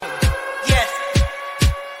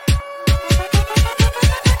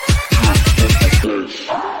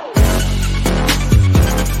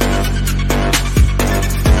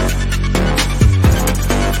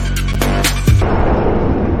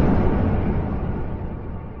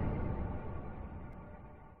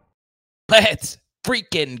Let's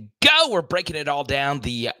freaking go. We're breaking it all down.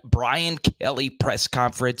 The Brian Kelly press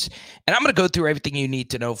conference. And I'm going to go through everything you need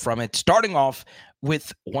to know from it, starting off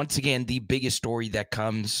with, once again, the biggest story that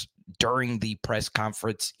comes during the press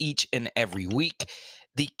conference each and every week,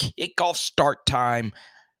 the kickoff start time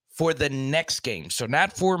for the next game. So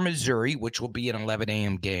not for Missouri, which will be an 11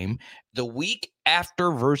 a.m. game. The week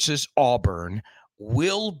after versus Auburn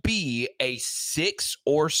will be a 6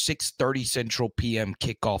 or 6:30 Central PM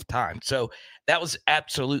kickoff time. So that was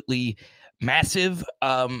absolutely massive.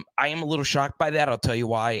 I am a little shocked by that. I'll tell you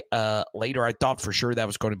why later. I thought for sure that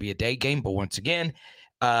was going to be a day game, but once again,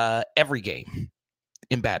 every game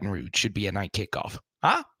in Baton Rouge should be a night kickoff.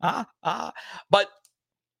 But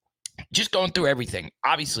just going through everything,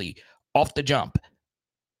 obviously, off the jump,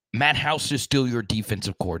 Matt House is still your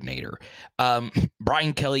defensive coordinator.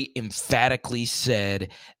 Brian Kelly emphatically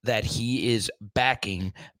said that he is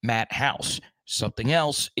backing Matt House. Something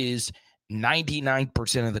else is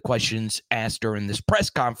 99% of the questions asked during this press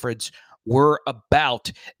conference were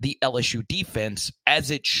about the LSU defense,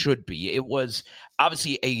 as it should be. It was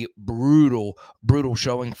obviously a brutal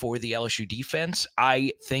showing for the LSU defense.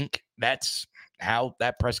 I think that's how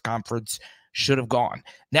that press conference should have gone.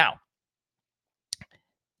 Now,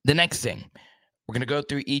 the next thing, we're going to go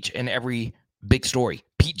through each and every big story.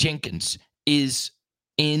 Pete Jenkins is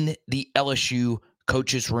in the LSU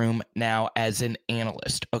coach's room now as an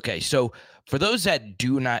analyst. Okay, so for those that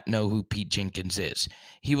do not know who Pete Jenkins is,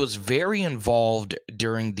 he was very involved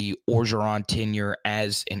during the Orgeron tenure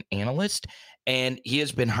as an analyst, and he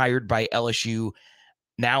has been hired by LSU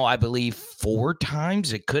now, I believe, 4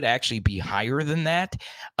 times. It could actually be higher than that.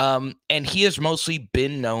 And he has mostly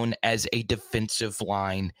been known as a defensive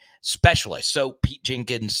line specialist. So Pete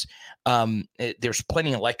Jenkins, there's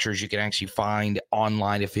plenty of lectures you can actually find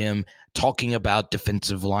online of him talking about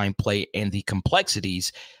defensive line play and the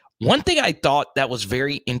complexities. One thing I thought that was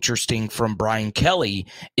very interesting from Brian Kelly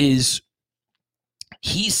is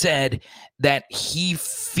he said that he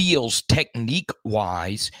feels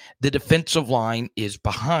technique-wise the defensive line is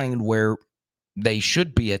behind where they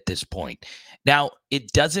should be at this point. Now,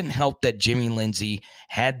 it doesn't help that Jimmy Lindsey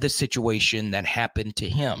had the situation that happened to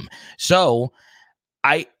him. So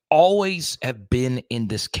I always have been in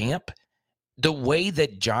this camp. The way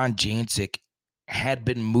that John Jancic had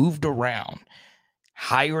been moved around,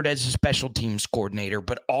 hired as a special teams coordinator,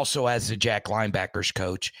 but also as a Jack linebackers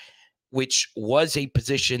coach, which was a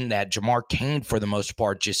position that Jamar Cain, for the most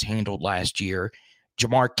part, just handled last year.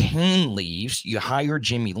 Jamar Cain leaves. You hire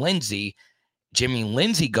Jimmy Lindsey. Jimmy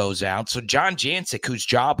Lindsey goes out. So John Jancic, whose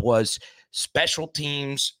job was special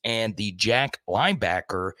teams and the Jack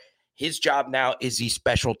linebacker, his job now is the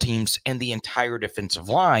special teams and the entire defensive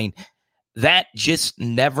line. That just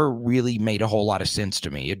never really made a whole lot of sense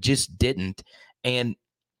to me. It just didn't. And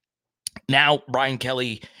now Brian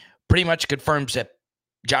Kelly pretty much confirms that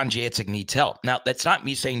John Jancic needs help. Now, that's not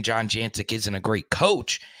me saying John Jancic isn't a great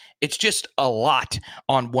coach. It's just a lot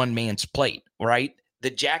on one man's plate, right?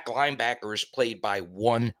 The Jack linebacker is played by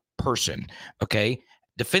one person, okay?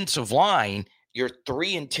 Defensive line, your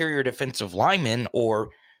 3 interior defensive linemen, or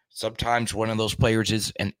sometimes one of those players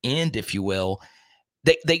is an end, if you will.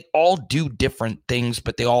 They all do different things,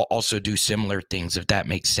 but they all also do similar things, if that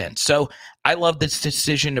makes sense. So I love this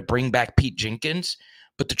decision to bring back Pete Jenkins,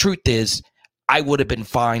 but the truth is, I would have been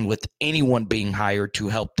fine with anyone being hired to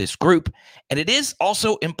help this group. And it is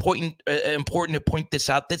also important to point this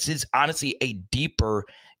out. This is honestly a deeper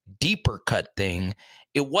cut thing.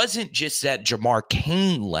 It wasn't just that Jamar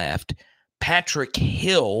Cain left. Patrick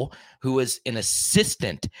Hill, who is an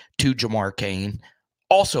assistant to Jamar Cain,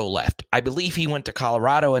 also left. I believe he went to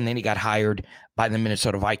Colorado and then he got hired by the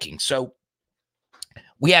Minnesota Vikings. So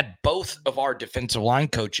we had both of our defensive line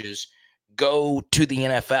coaches go to the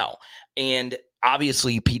NFL. And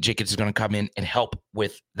obviously, Pete Jenkins is going to come in and help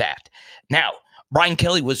with that. Now, Brian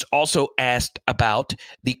Kelly was also asked about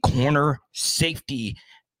the corner safety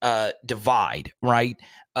divide, right?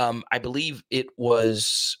 I believe it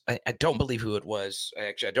was, I don't believe who it was.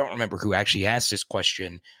 Actually, I don't remember who actually asked this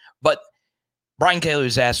question. But Brian Kelly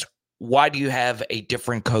was asked, why do you have a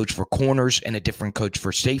different coach for corners and a different coach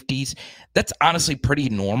for safeties? That's honestly pretty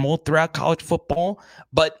normal throughout college football.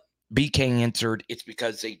 But BK answered, it's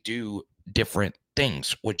because they do different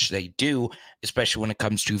things, which they do, especially when it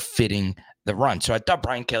comes to fitting the run. So I thought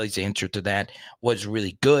Brian Kelly's answer to that was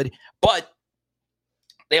really good. But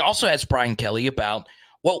they also asked Brian Kelly about,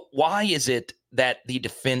 well, why is it that the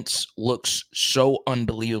defense looks so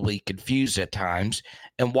unbelievably confused at times?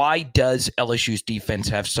 And why does LSU's defense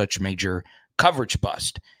have such major coverage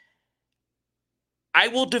bust? I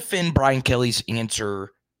will defend Brian Kelly's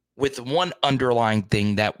answer with one underlying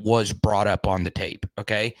thing that was brought up on the tape,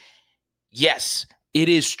 okay? Yes, it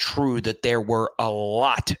is true that there were a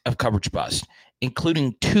lot of coverage busts,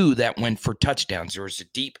 including 2 that went for touchdowns. There was a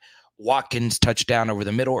deep Watkins touchdown over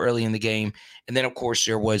the middle early in the game. And then, of course,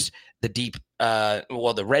 there was the deep,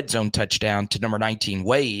 the red zone touchdown to number 19,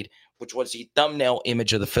 Wade, which was the thumbnail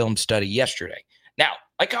image of the film study yesterday. Now,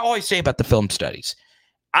 like I always say about the film studies,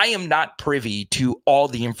 I am not privy to all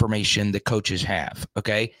the information the coaches have,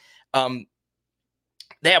 okay?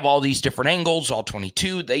 They have all these different angles, all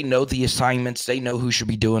 22. They know the assignments. They know who should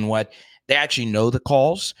be doing what. They actually know the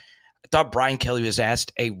calls. I thought Brian Kelly was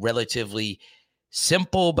asked a relatively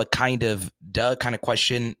simple but kind of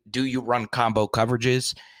question. Do you run combo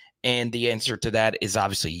coverages? And the answer to that is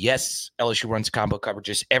obviously yes. LSU runs combo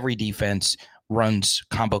coverages. Every defense runs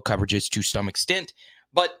combo coverages to some extent.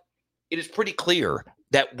 But it is pretty clear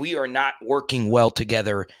that we are not working well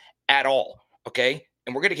together at all, okay?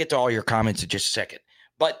 And we're going to get to all your comments in just a second.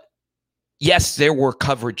 But yes, there were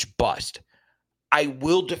coverage busts. I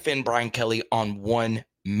will defend Brian Kelly on one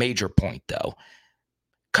major point, though.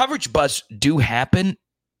 Coverage busts do happen,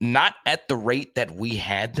 not at the rate that we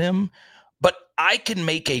had them, but I can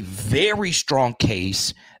make a very strong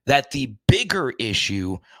case that the bigger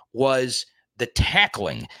issue was the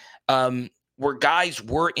tackling, where guys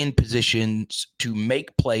were in positions to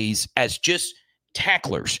make plays as just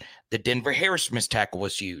tacklers. The Denver Harris missed tackle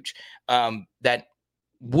was huge. That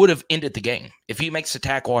would have ended the game. If he makes a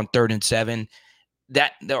tackle on 3rd and 7,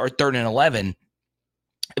 or 3rd and 11,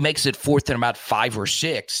 it makes it 4th and about 5 or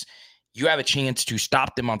 6. You have a chance to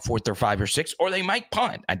stop them on 4th or 5 or 6, or they might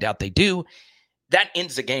punt. I doubt they do. That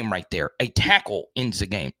ends the game right there. A tackle ends the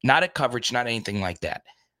game, not a coverage, not anything like that.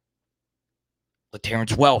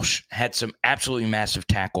 Terrence Welsh had some absolutely massive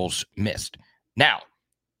tackles missed. Now,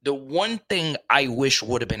 the one thing I wish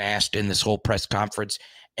would have been asked in this whole press conference,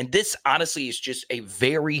 and this honestly is just a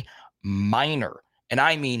very minor, and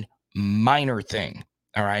I mean minor thing,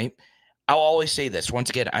 all right? I'll always say this. Once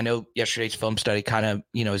again, I know yesterday's film study kind of,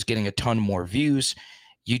 is getting a ton more views.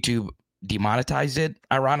 YouTube demonetized it,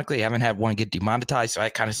 ironically. I haven't had one get demonetized, so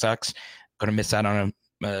that kind of sucks. Going to miss out on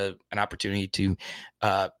an opportunity to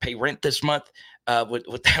pay rent this month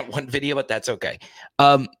with that one video, but that's okay.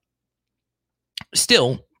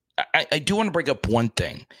 Still, I do want to bring up one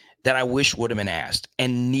thing that I wish would have been asked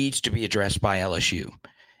and needs to be addressed by LSU.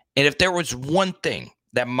 And if there was one thing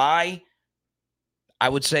that I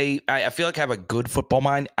would say, I feel like I have a good football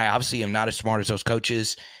mind. I obviously am not as smart as those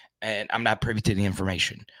coaches, and I'm not privy to the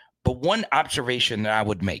information. But one observation that I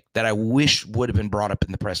would make that I wish would have been brought up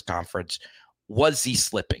in the press conference was the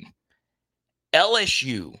slipping.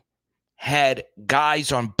 LSU had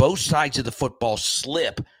guys on both sides of the football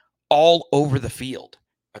slip all over the field,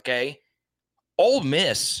 okay? Ole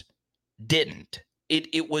Miss didn't.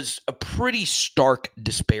 It was a pretty stark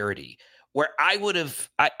disparity where I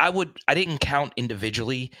didn't count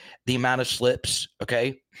individually the amount of slips,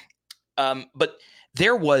 okay? But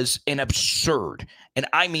there was an absurd, and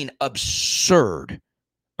I mean absurd,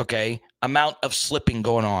 okay, amount of slipping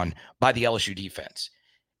going on by the LSU defense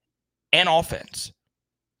and offense.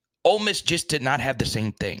 Ole Miss just did not have the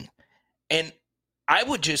same thing. And I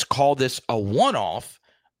would just call this a one-off,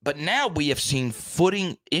 but now we have seen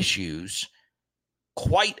footing issues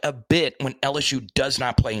quite a bit when LSU does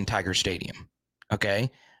not play in Tiger Stadium, okay?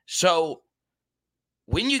 So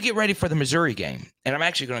when you get ready for the Missouri game, and I'm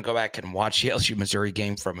actually going to go back and watch the LSU-Missouri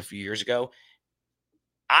game from a few years ago,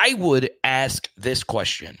 I would ask this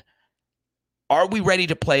question. Are we ready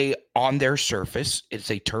to play on their surface? It's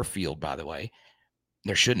a turf field, by the way.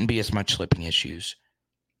 There shouldn't be as much slipping issues.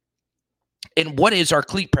 And what is our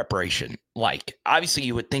cleat preparation like? Obviously,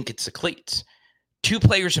 you would think it's the cleats. 2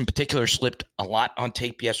 players in particular slipped a lot on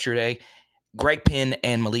tape yesterday, Greg Penn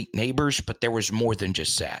and Malik Neighbors, but there was more than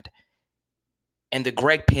just that. And the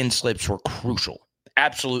Greg Penn slips were crucial,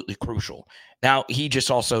 absolutely crucial. Now, he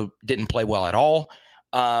just also didn't play well at all,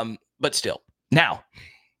 but still. Now,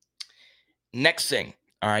 next thing,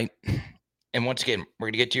 all right? And once again, we're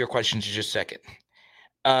going to get to your questions in just a second.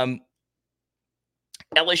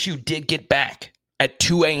 LSU did get back at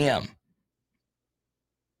 2 a.m.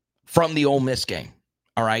 from the Ole Miss game,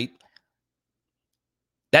 all right?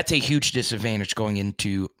 That's a huge disadvantage going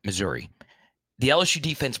into Missouri. The LSU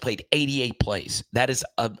defense played 88 plays. That is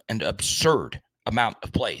an absurd amount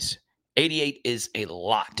of plays. 88 is a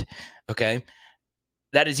lot, okay?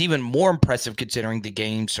 That is even more impressive considering the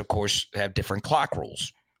games, of course, have different clock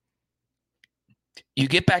rules. You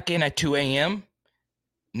get back in at 2 a.m.,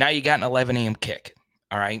 now you got an 11 a.m. kick,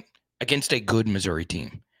 all right, against a good Missouri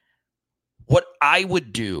team. What I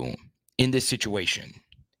would do in this situation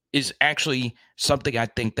is actually something I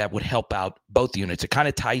think that would help out both units. It kind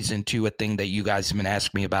of ties into a thing that you guys have been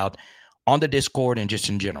asking me about on the Discord and just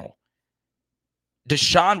in general.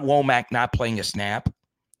 Deshaun Womack not playing a snap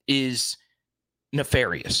is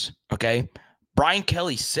nefarious, okay? Brian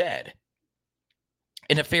Kelly said,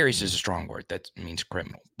 and nefarious is a strong word. That means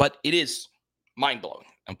criminal. But it is mind-blowing,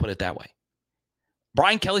 I'll put it that way.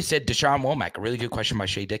 Brian Kelly said Deshaun Womack, a really good question by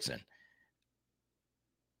Shea Dixon.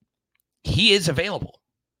 He is available,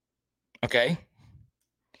 okay?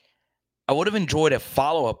 I would have enjoyed a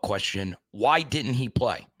follow-up question. Why didn't he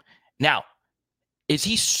play? Now, is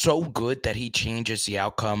he so good that he changes the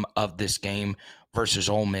outcome of this game versus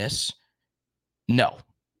Ole Miss? No,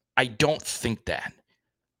 I don't think that.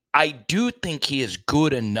 I do think he is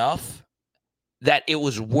good enough that it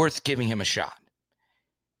was worth giving him a shot.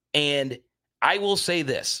 And I will say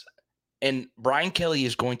this, and Brian Kelly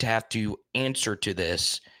is going to have to answer to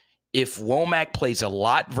this if Womack plays a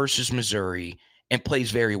lot versus Missouri and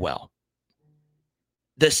plays very well.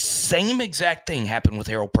 The same exact thing happened with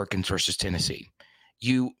Harold Perkins versus Tennessee.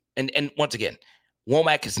 And once again,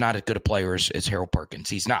 Womack is not as good a player as Harold Perkins.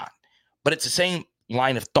 He's not. But it's the same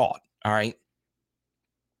line of thought, all right?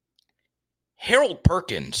 Harold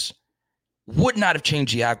Perkins would not have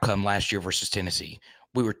changed the outcome last year versus Tennessee.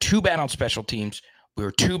 We were too bad on special teams. We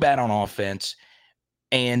were too bad on offense.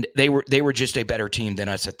 And they were just a better team than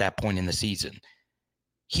us at that point in the season.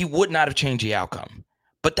 He would not have changed the outcome.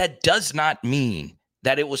 But that does not mean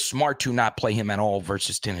that it was smart to not play him at all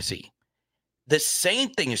versus Tennessee. The same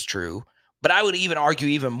thing is true, but I would even argue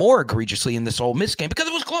even more egregiously in this Ole Miss game because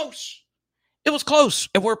it was close. It was close,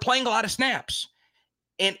 and we're playing a lot of snaps.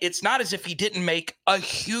 And it's not as if he didn't make a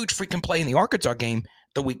huge freaking play in the Arkansas game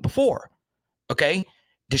the week before, okay?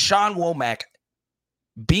 Deshaun Womack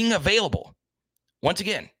being available. Once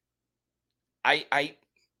again, I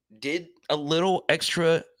did a little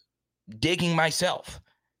extra digging myself.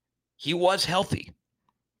 He was healthy,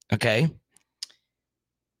 okay?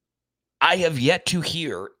 I have yet to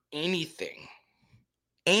hear anything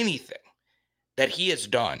that he has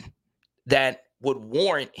done that would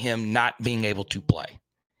warrant him not being able to play.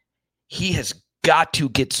 He has got to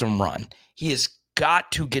get some run. He has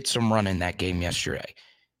got to get some run in that game yesterday.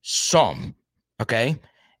 Some, okay?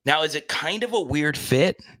 Now, is it kind of a weird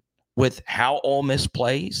fit with how Ole Miss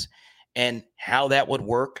plays and how that would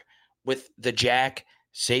work with the Jack,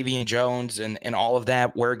 Savion Jones, and all of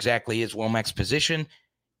that? Where exactly is Womack's position?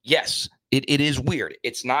 Yes, it is weird.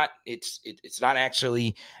 It's not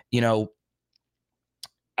actually, the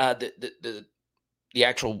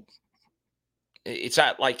actual, it's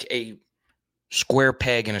not like a square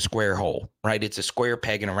peg in a square hole, right? It's a square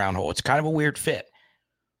peg in a round hole. It's kind of a weird fit.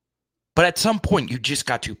 But at some point, you just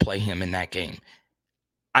got to play him in that game.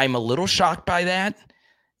 I'm a little shocked by that.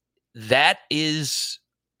 That is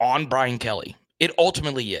on Brian Kelly. It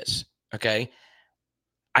ultimately is, okay?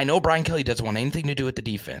 I know Brian Kelly doesn't want anything to do with the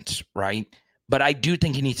defense, right? But I do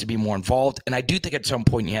think he needs to be more involved. And I do think at some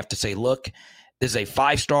point you have to say, look, this is a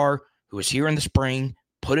 5-star who was here in the spring,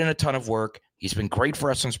 put in a ton of work. He's been great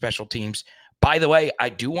for us on special teams. By the way, I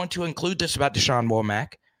do want to include this about Deshaun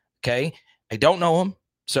Womack, okay? I don't know him.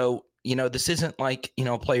 So, this isn't like,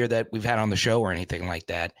 a player that we've had on the show or anything like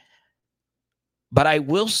that. But I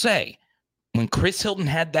will say, when Chris Hilton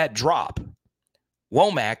had that drop,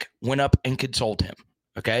 Womack went up and consoled him.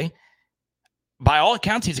 Okay. By all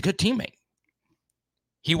accounts, he's a good teammate.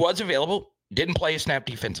 He was available, didn't play a snap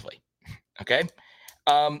defensively. Okay.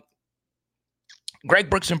 Greg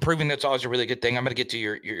Brooks improving. That's always a really good thing. I'm going to get to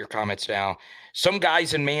your comments now. Some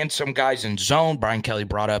guys in man, some guys in zone. Brian Kelly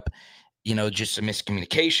brought up, just some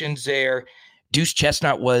miscommunications there. Deuce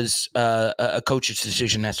Chestnut was a coach's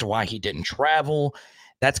decision as to why he didn't travel.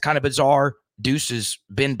 That's kind of bizarre. Deuce has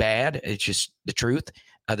been bad. It's just the truth.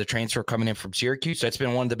 The transfer coming in from Syracuse. That's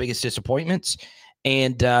been one of the biggest disappointments.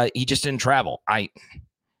 And he just didn't travel.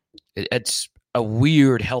 It's a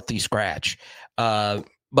weird, healthy scratch.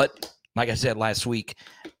 But like I said last week,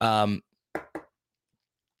 I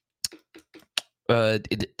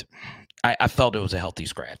felt it was a healthy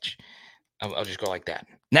scratch. I'll just go like that.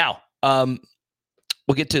 Now,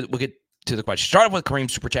 we'll get to the question. Start off with Kareem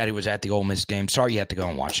Super Chat, who was at the Ole Miss game. Sorry you had to go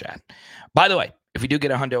and watch that. By the way, if we do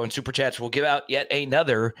get a hundo in Super Chats, we'll give out yet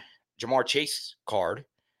another Ja'Marr Chase card.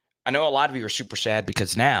 I know a lot of you are super sad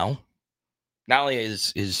because now, not only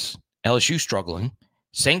is LSU struggling,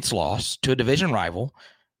 Saints lost to a division rival,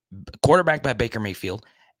 quarterback by Baker Mayfield,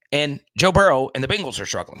 and Joe Burrow and the Bengals are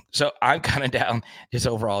struggling. So I'm kind of down just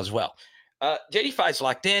overall as well. JD5's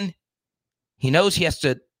locked in. He knows he has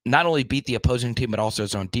to not only beat the opposing team, but also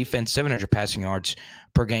his own defense. 700 passing yards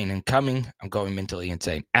per game incoming. I'm going mentally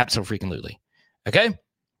insane. Absolutely. Okay?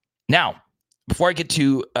 Now, before I get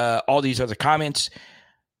to all these other comments,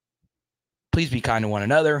 please be kind to one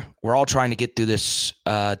another. We're all trying to get through this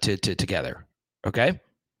together, okay?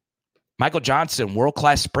 Michael Johnson,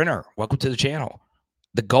 world-class sprinter. Welcome to the channel.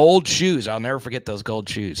 The gold shoes. I'll never forget those gold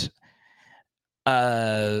shoes.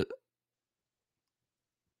 Wes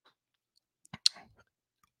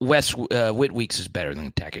Whit Weeks is better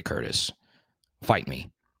than Tackett Curtis. Fight me,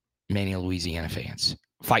 Manny, Louisiana fans.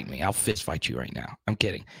 Fight me. I'll fist fight you right now. I'm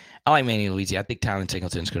kidding. I like Manny, Louisiana. I think Tylen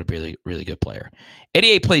Singleton's going to be a really, really good player.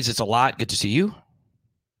 88 plays. It's a lot. Good to see you.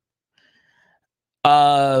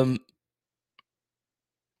 Brian,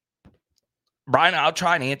 I'll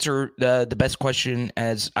try and answer the best question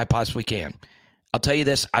as I possibly can. I'll tell you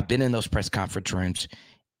this. I've been in those press conference rooms.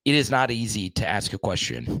 It is not easy to ask a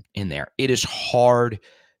question in there. It is hard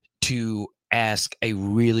to ask a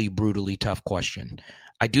really brutally tough question.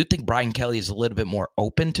 I do think Brian Kelly is a little bit more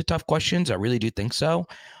open to tough questions. I really do think so.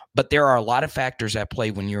 But there are a lot of factors at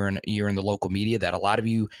play when you're in the local media that a lot of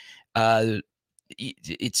you,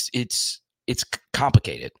 it's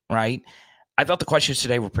complicated, right? I thought the questions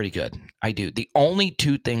today were pretty good. I do. The only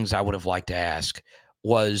two things I would have liked to ask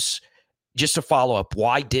was just to follow up.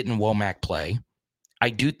 Why didn't Womack play? I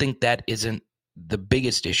do think that isn't the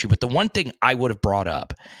biggest issue, but the one thing I would have brought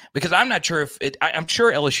up, because I'm not sure if I'm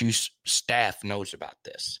sure LSU's staff knows about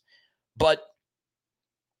this, but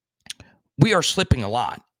we are slipping a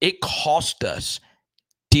lot. It cost us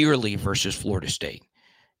dearly versus Florida State,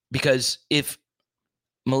 because if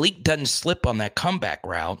Malik doesn't slip on that comeback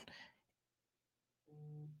route,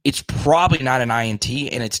 it's probably not an INT,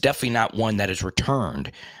 and it's definitely not one that is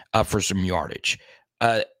returned for some yardage.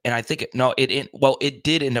 And I think it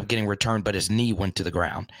did end up getting returned, but his knee went to the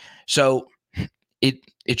ground. So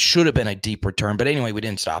it should have been a deep return. But anyway, we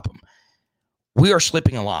didn't stop him. We are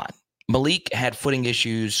slipping a lot. Malik had footing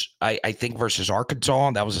issues, I think, versus Arkansas.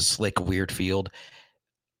 That was a slick, weird field.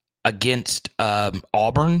 Against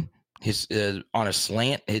Auburn, his on a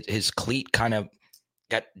slant, his cleat kind of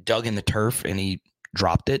got dug in the turf, and he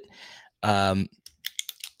dropped it. The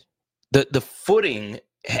footing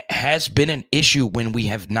has been an issue when we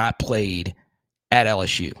have not played at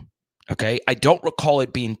LSU. Okay, I don't recall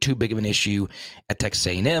it being too big of an issue at Texas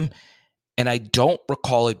A&M, and I don't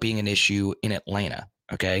recall it being an issue in Atlanta.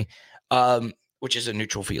 Okay, which is a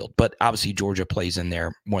neutral field, but obviously Georgia plays in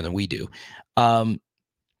there more than we do.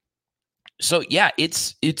 So yeah,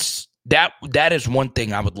 it's that is one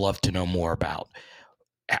thing I would love to know more about.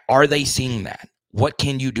 Are they seeing that? What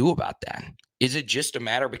can you do about that? Is it just a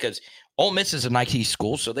matter because Ole Miss is a Nike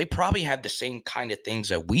school, so they probably have the same kind of things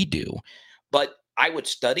that we do. But I would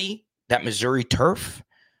study that Missouri turf.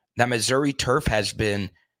 That Missouri turf has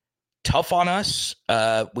been tough on us.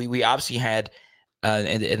 We obviously had,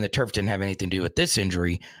 and the turf didn't have anything to do with this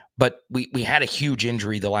injury, but we had a huge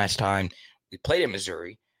injury the last time we played in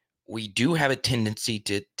Missouri. We do have a tendency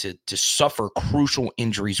to suffer crucial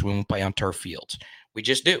injuries when we play on turf fields. We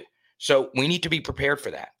just do. So we need to be prepared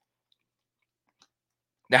for that.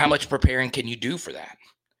 Now, how much preparing can you do for that?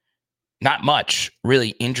 Not much,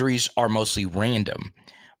 really. Injuries are mostly random.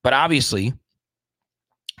 But obviously,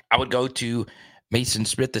 I would go to Mason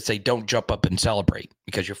Smith and say, don't jump up and celebrate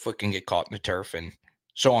because your foot can get caught in the turf and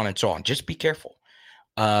so on and so on. Just be careful.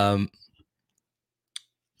 But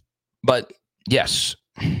yes.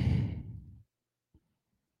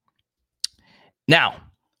 Now,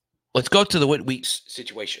 let's go to the Whit Weeks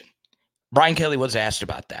situation. Brian Kelly was asked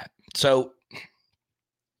about that. So,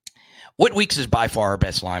 Whit Weeks is by far our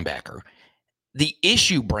best linebacker. The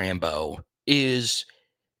issue, Brambo, is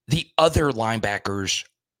the other linebackers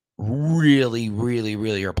really, really,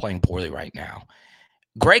 really are playing poorly right now.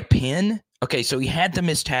 Greg Penn, okay, so he had the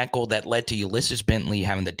missed tackle that led to Ulysses Bentley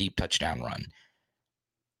having the deep touchdown run.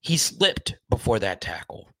 He slipped before that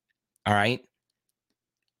tackle, all right?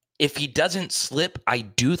 If he doesn't slip, I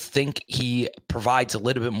do think he provides a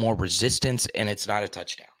little bit more resistance, and it's not a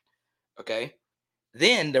touchdown, okay?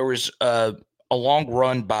 Then there was a long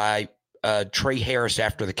run by Trey Harris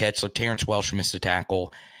after the catch, so Terrence Welsh missed the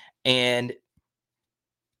tackle, and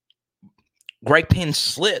Greg Penn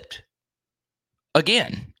slipped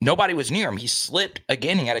again. Nobody was near him. He slipped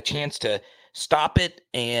again. He had a chance to stop it,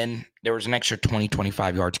 and there was an extra 20,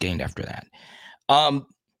 25 yards gained after that. And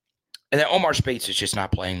then Omar Speights is just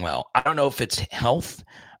not playing well. I don't know if it's health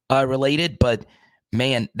related, but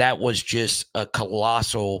man, that was just a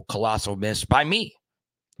colossal miss by me.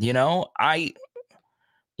 You know,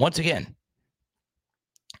 once again,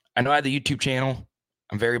 I know I have the YouTube channel.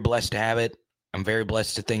 I'm very blessed to have it. I'm very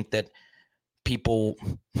blessed to think that people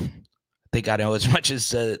think I know as much as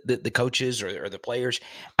the coaches or the players.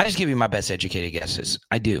 I just give you my best educated guesses.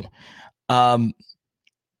 I do.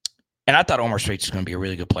 And I thought Omar Speights was going to be a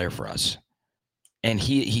really good player for us. And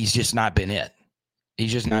he's just not been it.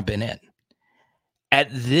 He's just not been it. At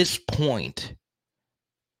this point,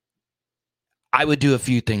 I would do a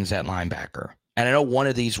few things at linebacker. And I know one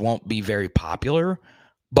of these won't be very popular,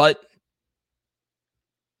 but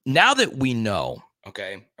now that we know,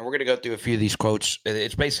 okay, and we're going to go through a few of these quotes.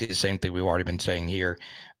 It's basically the same thing we've already been saying here.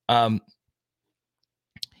 Now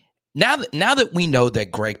that we know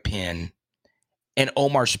that Greg Penn and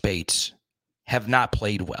Omar Speights have not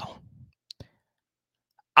played well,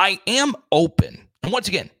 I am open, and once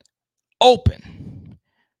again, open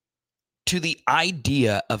to the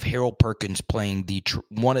idea of Harold Perkins playing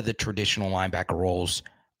one of the traditional linebacker roles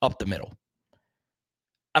up the middle.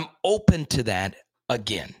 I'm open to that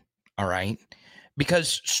again, all right?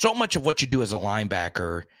 Because so much of what you do as a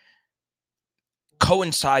linebacker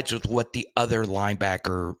coincides with what the other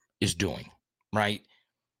linebacker is doing, right?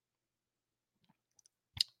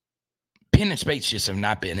 Penn and Speights just have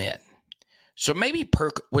not been it. So maybe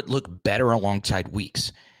Perk would look better alongside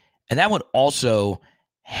Weeks. And that would also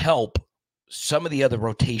help some of the other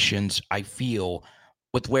rotations, I feel,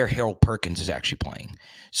 with where Harold Perkins is actually playing.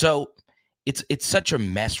 So it's such a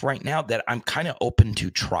mess right now that I'm kind of open to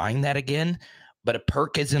trying that again. But if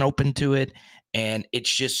Perk isn't open to it and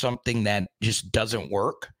it's just something that just doesn't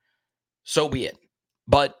work, so be it.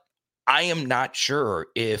 But I am not sure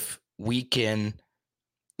if we can –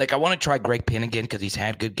 like, I want to try Greg Penn again because he's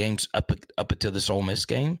had good games up until this Ole Miss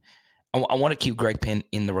game. I want to keep Greg Penn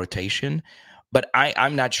in the rotation, but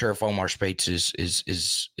I'm not sure if Omar Speights is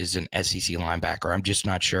an SEC linebacker. I'm just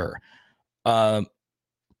not sure. So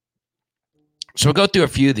we'll go through a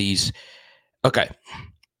few of these. Okay.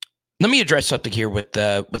 Let me address something here with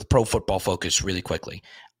Pro Football Focus really quickly.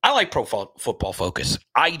 I like Pro Football Focus.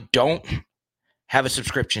 I don't have a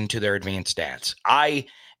subscription to their advanced stats. I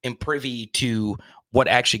am privy to what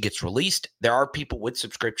actually gets released. There are people with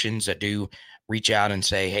subscriptions that do reach out and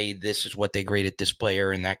say, hey, this is what they graded this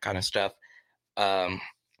player and that kind of stuff. But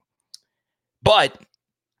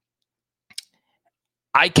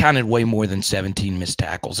I counted way more than 17 missed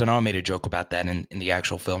tackles. And I made a joke about that in the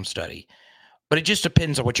actual film study. But it just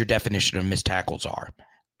depends on what your definition of missed tackles are.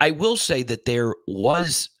 I will say that there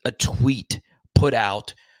was a tweet put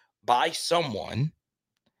out by someone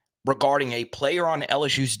regarding a player on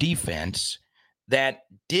LSU's defense that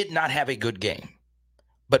did not have a good game,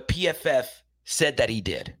 but PFF said that he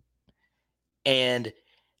did. And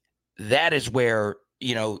that is where,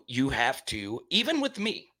 you have to, even with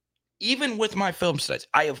me, even with my film studies,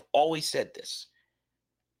 I have always said this.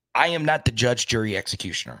 I am not the judge, jury,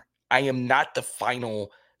 executioner. I am not the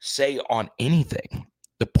final say on anything.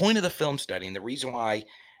 The point of the film study and the reason why,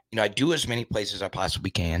 I do as many plays as I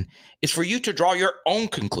possibly can is for you to draw your own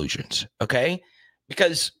conclusions, okay?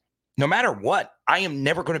 Because no matter what, I am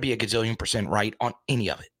never going to be a gazillion % right on any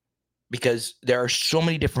of it because there are so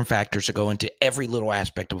many different factors that go into every little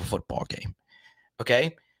aspect of a football game,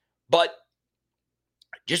 okay? But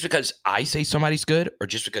just because I say somebody's good or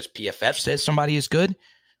just because PFF says somebody is good,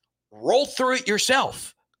 roll through it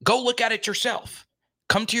yourself. Go look at it yourself.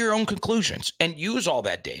 Come to your own conclusions and use all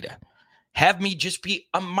that data. Have me just be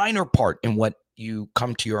a minor part in what you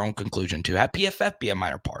come to your own conclusion to. Have PFF be a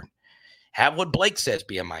minor part. Have what Blake says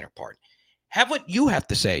be a minor part. Have what you have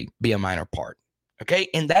to say be a minor part. Okay?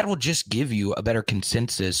 And that will just give you a better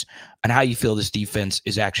consensus on how you feel this defense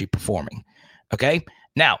is actually performing. Okay?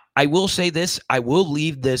 Now, I will say this. I will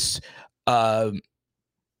leave this I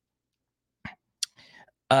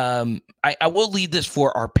will leave this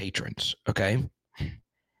for our patrons, okay?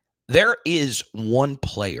 There is one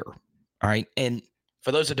player, all right? And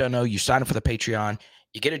for those that don't know, you sign up for the Patreon,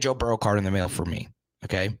 you get a Joe Burrow card in the mail from me,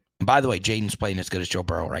 okay? And by the way, Jaden's playing as good as Joe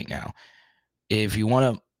Burrow right now. If you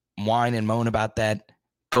want to whine and moan about that,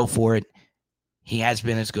 go for it. He has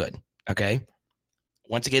been as good, okay?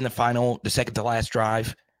 Once again, the second to last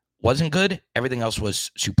drive wasn't good. Everything else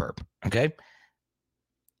was superb, okay?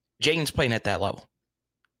 Jaden's playing at that level.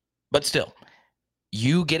 But still,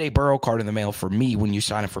 you get a Burrow card in the mail for me when you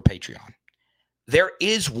sign up for Patreon. There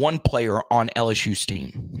is one player on LSU's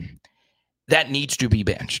team that needs to be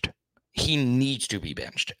benched. He needs to be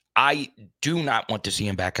benched. I do not want to see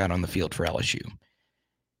him back out on the field for LSU.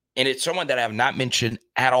 And it's someone that I have not mentioned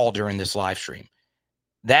at all during this live stream.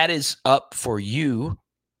 That is up for you,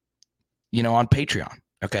 on Patreon,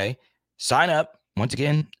 okay? Sign up. Once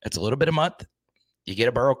again, it's a little bit a month. You get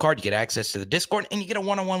a Burrow card, you get access to the Discord, and you get a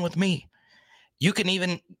one-on-one with me. You can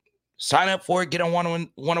even sign up for it, get a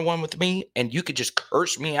one-on-one with me, and you could just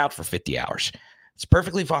curse me out for 50 hours. It's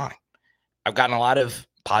perfectly fine. I've gotten a lot of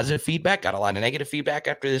positive feedback, got a lot of negative feedback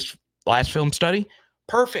after this last film study.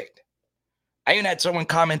 Perfect. I even had someone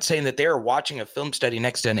comment saying that they were watching a film study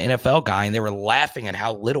next to an NFL guy and they were laughing at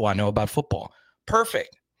how little I know about football.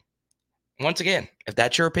 Perfect. Once again, if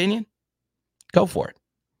that's your opinion, go for it.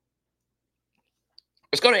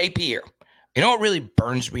 Let's go to AP here. You know what really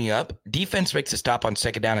burns me up? Defense makes a stop on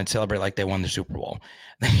second down and celebrate like they won the Super Bowl.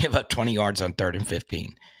 They give up 20 yards on 3rd and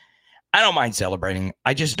 15. I don't mind celebrating.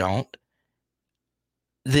 I just don't.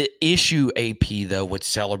 The issue, AP, though, with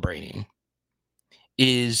celebrating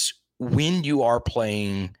is when you are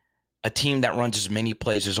playing a team that runs as many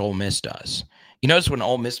plays as Ole Miss does. You notice when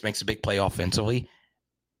Ole Miss makes a big play offensively,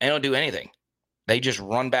 they don't do anything. They just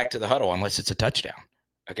run back to the huddle unless it's a touchdown.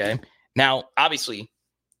 Okay? Now, obviously,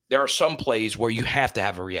 there are some plays where you have to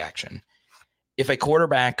have a reaction. If a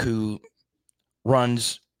quarterback who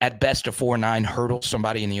runs at best a 4.9 hurdles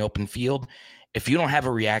somebody in the open field, if you don't have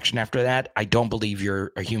a reaction after that, I don't believe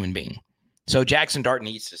you're a human being. So Jackson Dart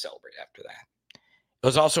needs to celebrate after that. It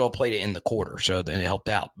was also a play to end the quarter, so that it helped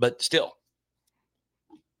out. But still.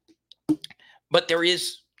 But there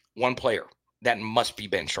is one player that must be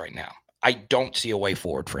benched right now. I don't see a way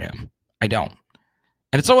forward for him. I don't.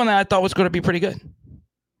 And it's someone that I thought was going to be pretty good.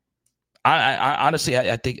 I honestly,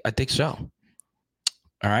 I think so.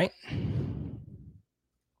 All right.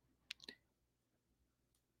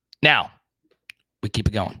 Now, we keep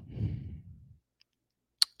it going.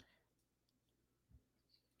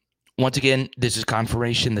 Once again, this is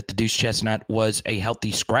confirmation that the Deuce Chestnut was a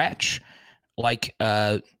healthy scratch, like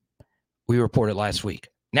we reported last week.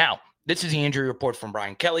 Now, this is the injury report from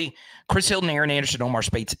Brian Kelly. Chris Hilton, Aaron Anderson, Omar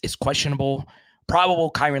Speights is questionable.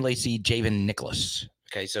 Probable Kyren Lacy, Javen Nicholas.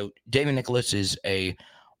 Okay, so Javen Nicholas is a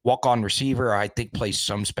walk-on receiver. I think plays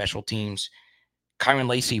some special teams. Kyren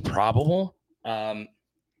Lacy, probable.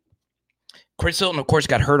 Chris Hilton, of course,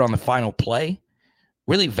 got hurt on the final play.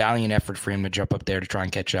 Really valiant effort for him to jump up there to try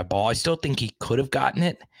and catch that ball. I still think he could have gotten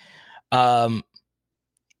it. I'll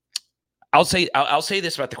say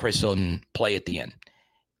this about the Chris Hilton play at the end.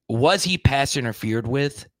 Was he pass interfered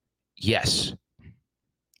with? Yes.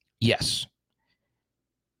 Yes.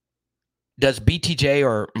 Does BTJ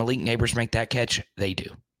or Malik Neighbors make that catch? They do,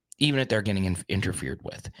 even if they're getting interfered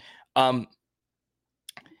with.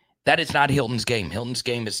 That is not Hilton's game. Hilton's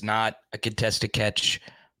game is not a contested catch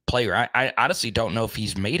player. I honestly don't know if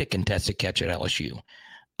he's made a contested catch at LSU.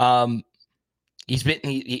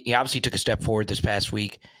 He obviously took a step forward this past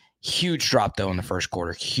week. Huge drop, though, in the first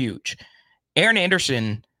quarter. Huge. Aaron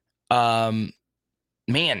Anderson, man,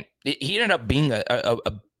 he ended up being a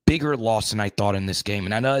bigger loss than I thought in this game.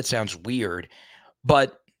 And I know that sounds weird,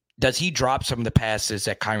 but does he drop some of the passes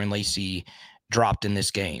that Kyren Lacy dropped in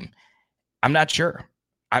this game? I'm not sure.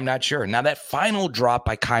 Now, that final drop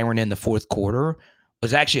by Kyren in the fourth quarter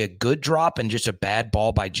was actually a good drop and just a bad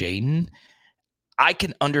ball by Jaden. I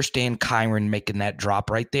can understand Kyren making that drop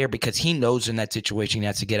right there because he knows in that situation he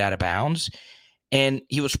has to get out of bounds. And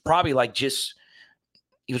he was probably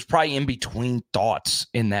in between thoughts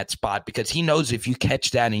in that spot because he knows if you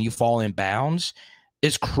catch that and you fall in bounds,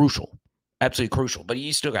 it's crucial. Absolutely crucial. But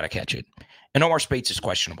you still got to catch it. And Omar Speights is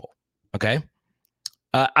questionable. Okay?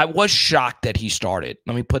 I was shocked that he started.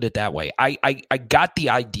 Let me put it that way. I got the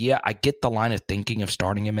idea. I get the line of thinking of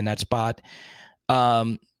starting him in that spot.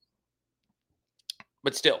 But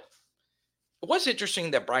still, it was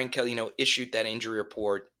interesting that Brian Kelly, issued that injury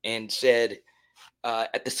report and said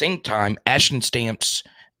at the same time, Ashton Stamps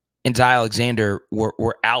and Zy Alexander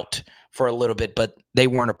were out for a little bit, but they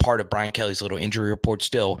weren't a part of Brian Kelly's little injury report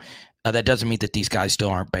still. That doesn't mean that these guys still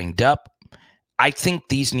aren't banged up. I think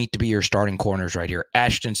these need to be your starting corners right here.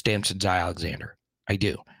 Ashton Stamps and Zy Alexander. I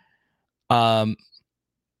do.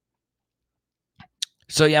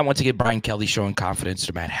 So, yeah, once again, Brian Kelly showing confidence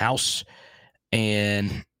to Matt House.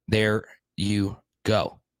 And there you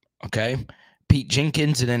go. Okay? Pete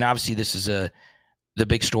Jenkins. And then, obviously, this is the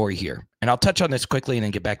big story here. And I'll touch on this quickly and then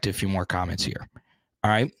get back to a few more comments here. All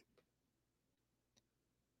right?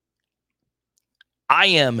 I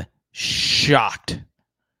am shocked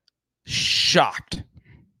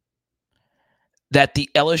that the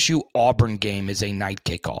LSU-Auburn game is a night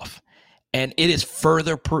kickoff. And it is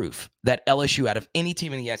further proof that LSU, out of any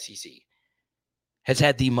team in the SEC, has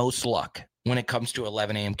had the most luck when it comes to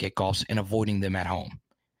 11 a.m. kickoffs and avoiding them at home.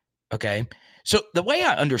 Okay? So the way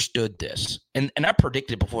I understood this, and I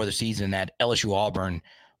predicted before the season that LSU-Auburn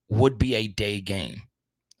would be a day game.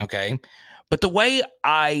 Okay? But the way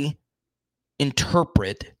I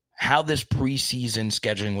interpret how this preseason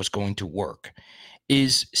scheduling was going to work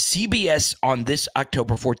is CBS on this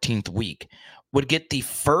October 14th week would get the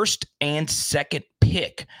first and second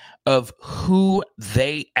pick of who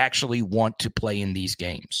they actually want to play in these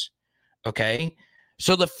games. Okay?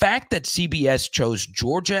 So the fact that CBS chose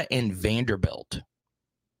Georgia and Vanderbilt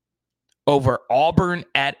over Auburn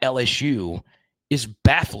at LSU is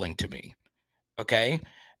baffling to me. Okay.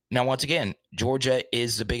 Now, once again, Georgia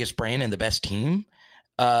is the biggest brand and the best team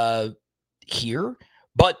here.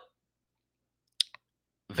 But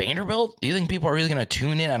Vanderbilt, do you think people are really going to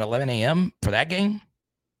tune in at 11 a.m. for that game?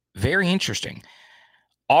 Very interesting.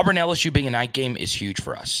 Auburn LSU being a night game is huge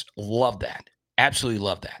for us. Love that. Absolutely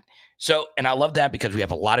love that. So, and I love that because we have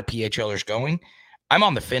a lot of PHLers going. I'm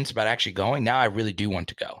on the fence about actually going. Now I really do want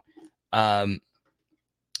to go.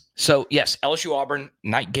 So, yes, LSU Auburn,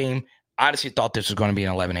 night game. I honestly thought this was going to be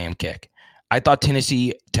an 11 a.m. kick. I thought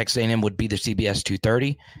Tennessee, Texas A&M would be the CBS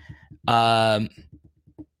 2:30.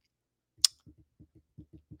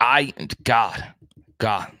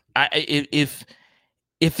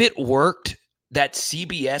 If it worked that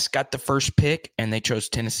CBS got the first pick and they chose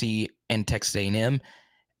Tennessee and Texas A&M,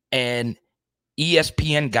 and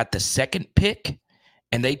ESPN got the second pick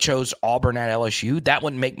and they chose Auburn at LSU, that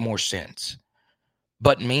would make more sense.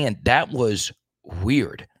 But man, that was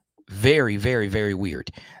weird. Very, very, very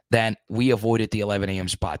weird that we avoided the 11 a.m.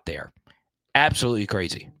 spot there. Absolutely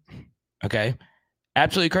crazy. Okay?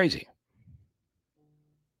 Absolutely crazy.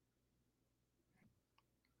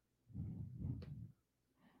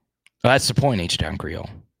 Well, that's the point, H-Town Creole.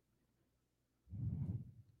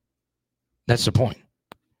 That's the point.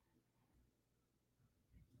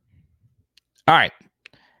 All right.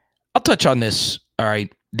 I'll touch on this. All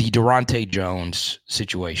right. The Durante Jones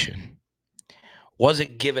situation.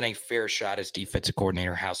 Wasn't given a fair shot as defensive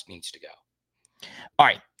coordinator. House needs to go. All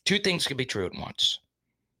right. Two things can be true at once.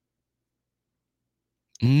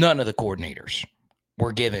 None of the coordinators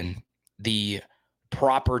were given the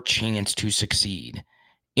proper chance to succeed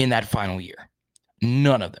in that final year.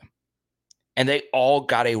 None of them. And they all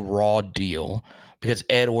got a raw deal because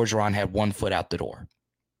Ed Orgeron had one foot out the door.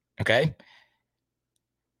 Okay?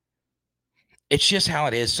 It's just how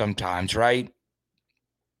it is sometimes, right?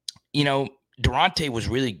 You know, Durante was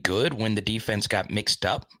really good when the defense got mixed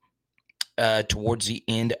up towards the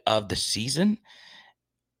end of the season.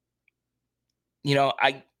 You know,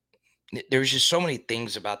 there's just so many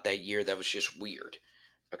things about that year that was just weird.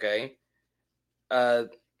 Okay? You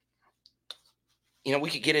know, we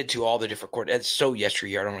could get into all the different court. It's so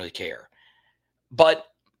yesteryear. I don't really care. But,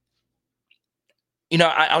 you know,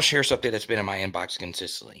 I'll share something that's been in my inbox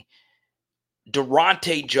consistently.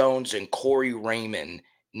 Durante Jones and Corey Raymond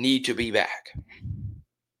need to be back.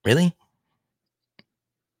 Really?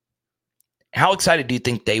 How excited do you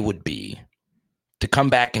think they would be to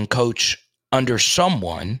come back and coach under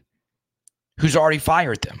someone who's already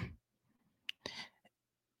fired them?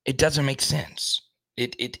 It doesn't make sense.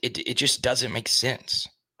 It just doesn't make sense,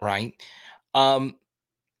 right? Matt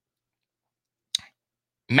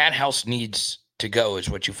House needs to go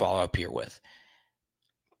is what you follow up here with.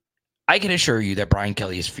 I can assure you that Brian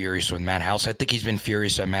Kelly is furious with Matt House. I think he's been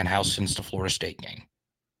furious at Matt House since the Florida State game.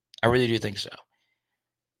 I really do think so.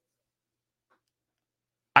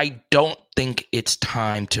 I don't think it's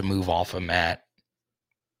time to move off of Matt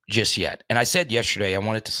just yet. And I said yesterday I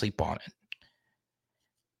wanted to sleep on it.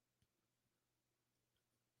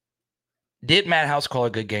 Did Matt House call a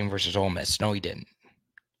good game versus Ole Miss? No, he didn't.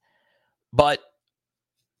 But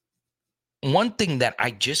one thing that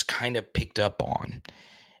I just kind of picked up on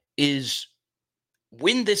is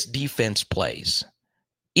when this defense plays,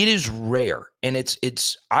 it is rare, and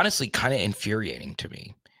it's honestly kind of infuriating to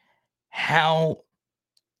me how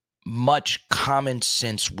much common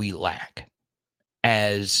sense we lack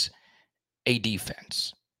as a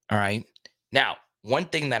defense. All right. Now, one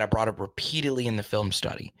thing that I brought up repeatedly in the film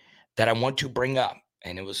study that I want to bring up,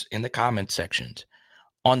 and it was in the comment sections,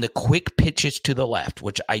 on the quick pitches to the left,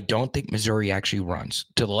 which I don't think Missouri actually runs,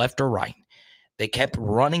 to the left or right. They kept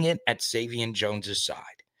running it at Savion Jones's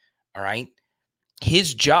side. All right.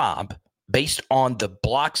 His job, based on the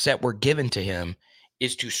blocks that were given to him,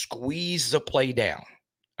 is to squeeze the play down.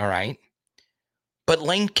 All right. But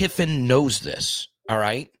Lane Kiffin knows this. All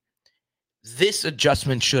right. This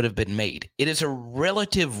adjustment should have been made. It is a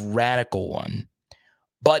relative radical one.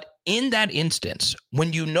 But in that instance,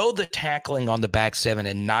 when you know the tackling on the back seven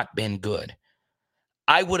had not been good,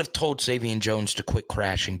 I would have told Savion Jones to quit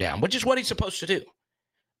crashing down, which is what he's supposed to do.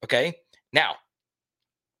 Okay. Now,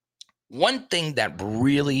 one thing that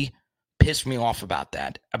really pissed me off about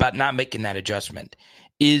that, about not making that adjustment,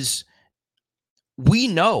 is we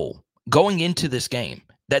know going into this game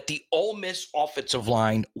that the Ole Miss offensive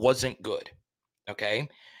line wasn't good. Okay.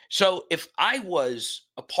 So if I was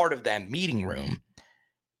a part of that meeting room,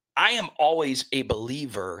 I am always a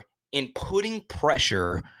believer in putting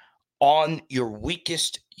pressure on your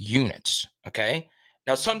weakest units. Okay.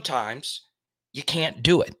 Now, sometimes you can't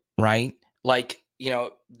do it, right? Like,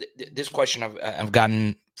 this question I've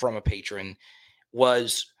gotten from a patron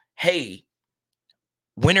was, hey,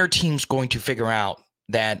 when are teams going to figure out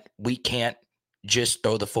that we can't just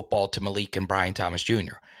throw the football to Malik and Brian Thomas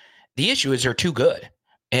Jr.? The issue is they're too good,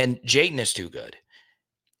 and Jaden is too good.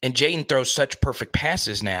 And Jaden throws such perfect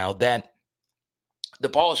passes now that the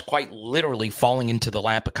ball is quite literally falling into the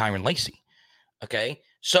lap of Kyron Lacy. Okay?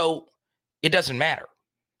 So it doesn't matter.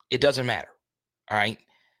 It doesn't matter. All right?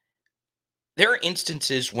 There are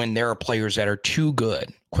instances when there are players that are too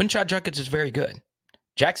good. Quinshon Judkins is very good.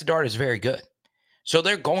 Jackson Dart is very good. So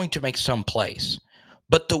they're going to make some plays.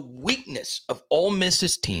 But the weakness of Ole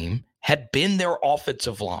Miss's team had been their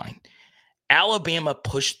offensive line. Alabama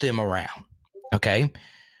pushed them around. Okay?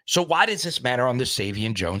 So why does this matter on the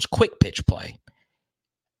Savion Jones quick pitch play?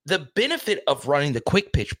 The benefit of running the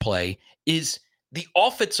quick pitch play is the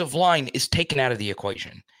offensive line is taken out of the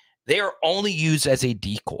equation. They are only used as a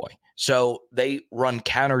decoy. So they run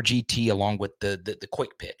counter GT along with the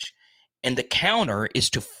quick pitch. And the counter is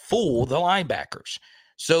to fool the linebackers.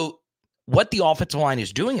 So what the offensive line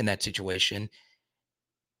is doing in that situation,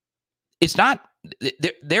 it's not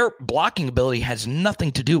their blocking ability has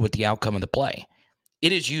nothing to do with the outcome of the play.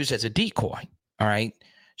 It is used as a decoy. All right.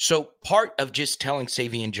 So part of just telling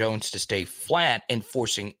Savion Jones to stay flat and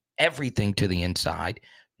forcing everything to the inside,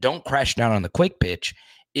 don't crash down on the quick pitch,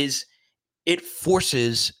 is it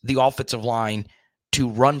forces the offensive line to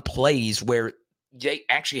run plays where they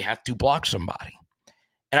actually have to block somebody.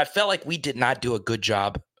 And I felt like we did not do a good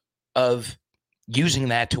job of using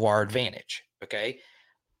that to our advantage. Okay.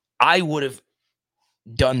 I would have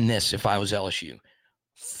done this if I was LSU.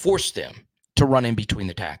 Force them to run in between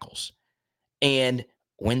the tackles. And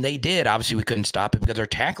when they did, obviously we couldn't stop it because our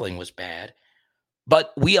tackling was bad.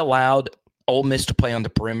 But we allowed Ole Miss to play on the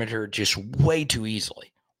perimeter just way too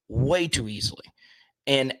easily. Way too easily.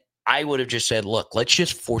 And I would have just said, look, let's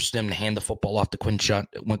just force them to hand the football off to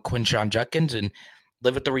Quinshon Judkins and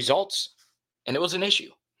live with the results. And it was an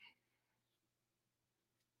issue.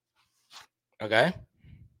 Okay?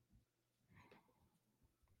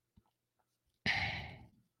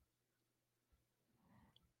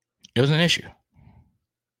 It was an issue.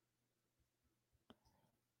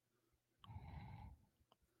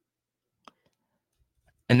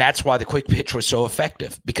 And that's why the quick pitch was so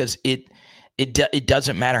effective, because it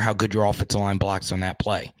doesn't matter how good your offensive line blocks on that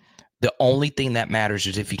play. The only thing that matters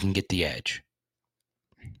is if you can get the edge.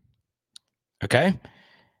 Okay?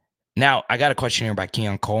 Now, I got a question here by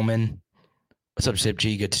Keon Coleman. What's up, Sip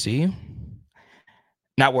G? Good to see you.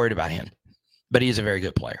 Not worried about him, but he is a very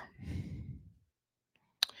good player.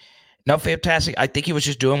 No, fantastic. I think he was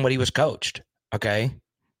just doing what he was coached. Okay?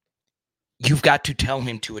 You've got to tell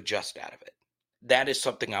him to adjust out of it. That is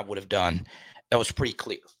something I would have done. That was pretty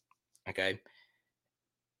clear. Okay?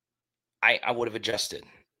 I would have adjusted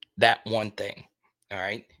that one thing. All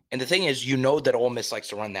right? And the thing is, that Ole Miss likes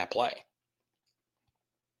to run that play.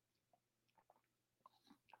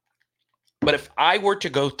 But if I were to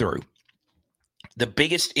go through the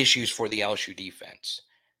biggest issues for the LSU defense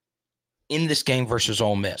in this game versus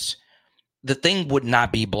Ole Miss, the thing would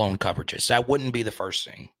not be blown coverages. That wouldn't be the first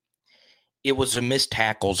thing. It was the missed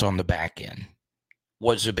tackles on the back end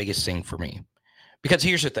was the biggest thing for me. Because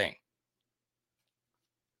here's the thing.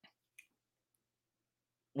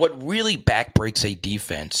 What really backbreaks a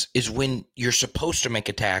defense is when you're supposed to make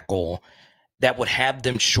a tackle that would have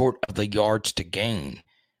them short of the yards to gain,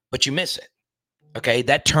 but you miss it. Okay,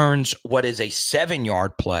 that turns what is a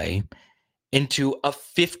 7-yard play into a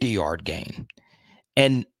 50-yard gain.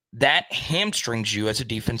 And that hamstrings you as a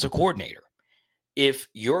defensive coordinator. If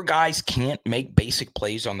your guys can't make basic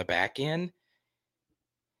plays on the back end,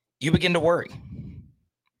 you begin to worry.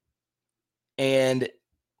 And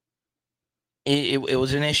it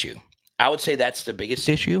was an issue. I would say that's the biggest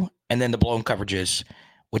issue. And then the blown coverages,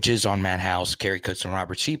 which is on Matt House, Kerry Cooks, and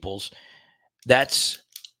Robert Seeples, that's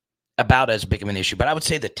about as big of an issue. But I would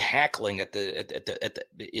say the tackling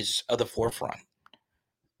is of the forefront.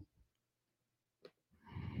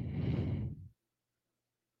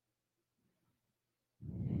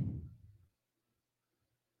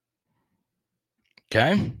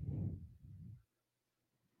 Okay.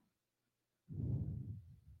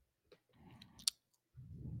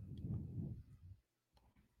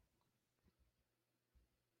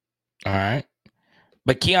 All right.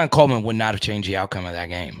 But Keon Coleman would not have changed the outcome of that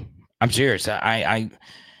game. I'm serious. I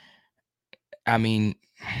mean,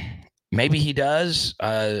 maybe he does.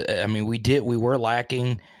 I mean, we were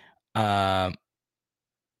lacking. We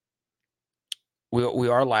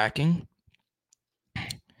are lacking.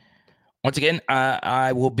 Once again,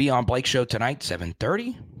 I will be on Blake's show tonight,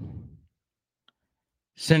 7:30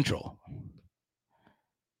 Central.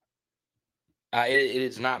 It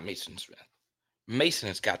is not Mason Smith. Mason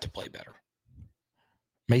has got to play better.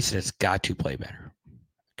 Mason has got to play better.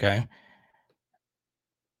 Okay.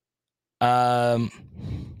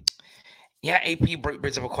 Yeah, AP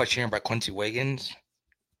brings up a question here about Quincy Wiggins.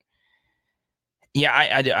 Yeah,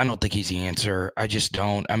 I don't think he's the answer. I just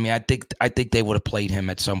don't. I mean, I think they would have played him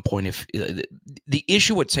at some point. If the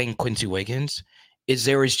issue with saying Quincy Wiggins is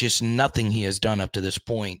there is just nothing he has done up to this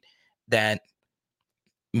point that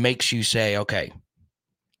makes you say, okay,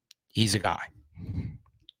 he's a guy.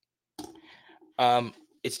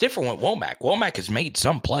 It's different with Womack. Womack has made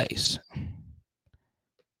some plays.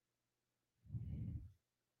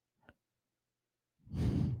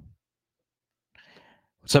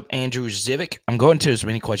 What's up, Andrew Zivic? I'm going to as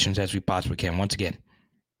many questions as we possibly can. Once again,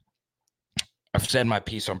 I've said my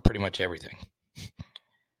piece on pretty much everything.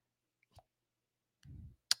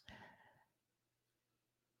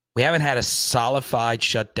 We haven't had a solidified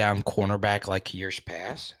shutdown cornerback like years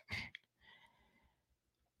past.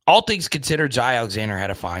 All things considered, Jai Alexander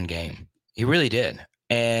had a fine game. He really did.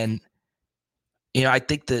 And, you know, I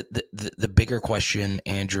think the bigger question,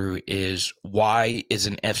 Andrew, is why is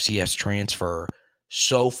an FCS transfer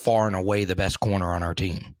so far and away the best corner on our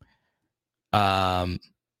team? Now,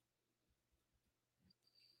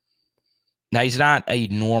 he's not a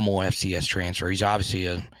normal FCS transfer. He's obviously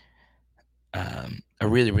a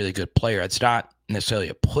really, really good player. It's not necessarily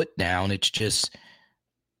a put down. It's just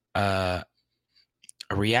a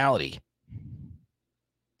reality.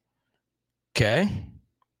 Okay.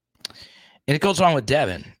 And it goes on with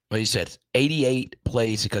Devin. What he said, 88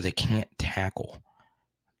 plays because they can't tackle.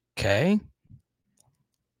 Okay.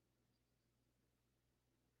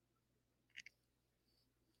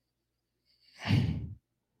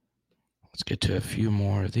 Let's get to a few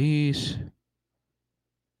more of these.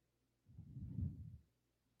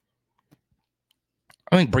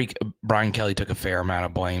 I think Brian Kelly took a fair amount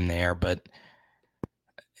of blame there, but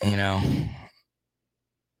you know,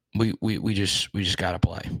 we just got to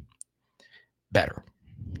play better.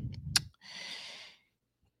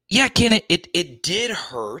 Yeah, Ken, it did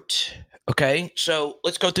hurt. Okay, so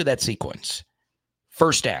let's go through that sequence.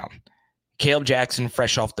 First down, Caleb Jackson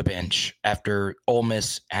fresh off the bench after Ole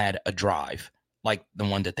Miss had a drive like the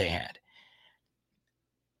one that they had.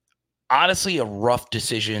 Honestly, a rough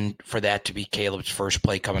decision for that to be Caleb's first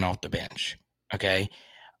play coming off the bench. Okay.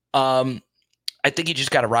 I think you just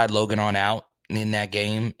got to ride Logan on out in that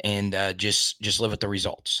game and just live with the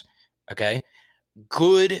results. Okay.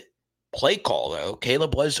 Good play call, though.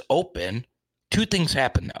 Caleb was open. Two things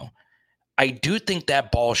happened, though. I do think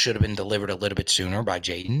that ball should have been delivered a little bit sooner by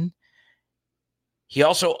Jaden. He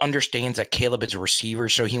also understands that Caleb is a receiver,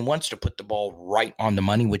 so he wants to put the ball right on the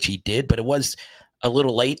money, which he did, but it was a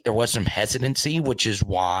little late. There was some hesitancy, which is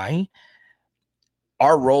why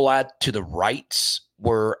our rollout to the rights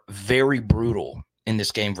were very brutal in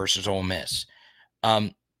this game versus Ole Miss. Go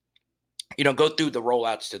through the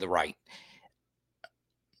rollouts to the right.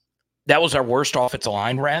 That was our worst offensive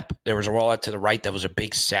line rep. There was a rollout to the right that was a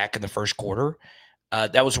big sack in the first quarter.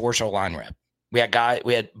 That was the worst line rep. We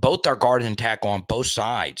had both our guard and tackle on both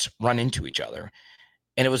sides run into each other,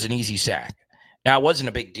 and it was an easy sack. Now, it wasn't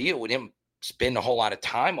a big deal. We didn't spend a whole lot of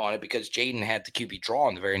time on it because Jaden had the QB draw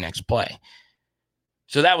on the very next play.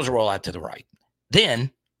 So that was a rollout to the right.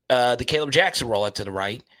 Then the Caleb Jackson rollout to the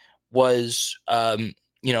right was, a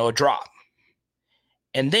drop.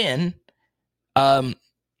 And then I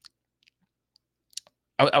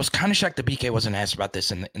was kind of shocked that BK wasn't asked about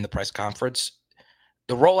this in the press conference.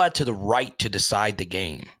 The rollout to the right to decide the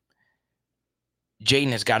game. Jaden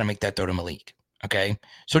has got to make that throw to Malik. Okay.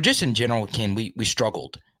 So just in general, Ken, we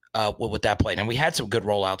struggled with that play. And we had some good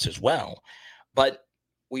rollouts as well, but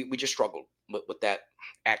we just struggled with that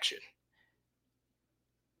action.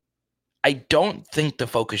 I don't think the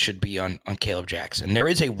focus should be on Caleb Jackson. There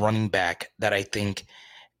is a running back that I think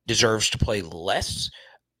deserves to play less.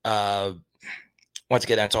 Once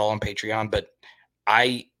again, that's all on Patreon, but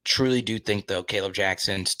I truly do think, though, Caleb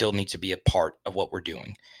Jackson still needs to be a part of what we're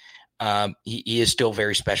doing. He is still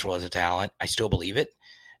very special as a talent. I still believe it.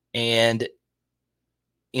 And,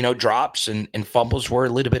 drops and fumbles were a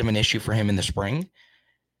little bit of an issue for him in the spring.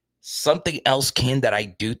 Something else, Ken, that I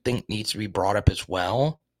do think needs to be brought up as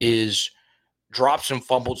well is drops and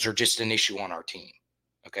fumbles are just an issue on our team.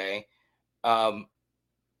 Okay.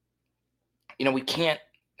 We can't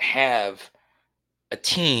have a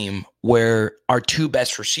team where our two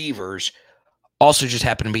best receivers also just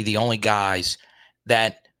happen to be the only guys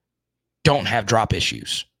that don't have drop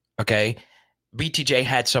issues. Okay. BTJ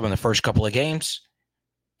had some in the first couple of games,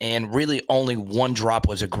 and really only one drop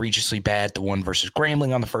was egregiously bad, the one versus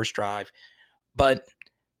Grambling on the first drive. But,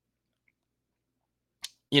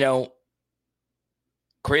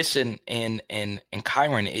 Chris and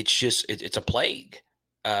Kyron, it's a plague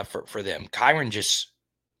for them. Kyron just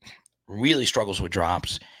really struggles with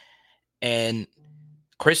drops, and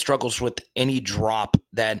Chris struggles with any drop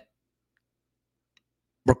that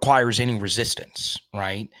requires any resistance,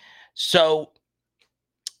 right? So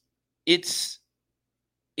it's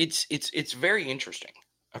very interesting,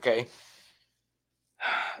 okay?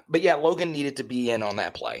 But yeah, Logan needed to be in on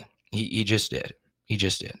that play. He just did. He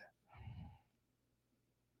just did.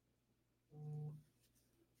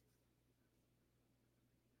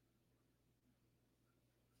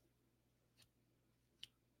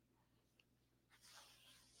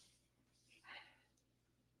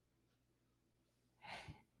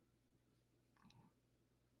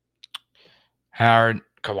 Howard,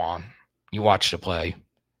 come on. You watched the play.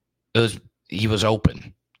 He was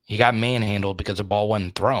open. He got manhandled because the ball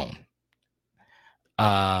wasn't thrown.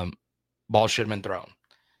 Ball should have been thrown.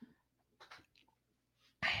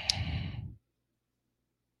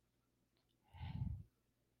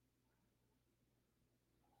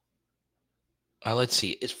 Let's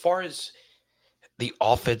see. As far as the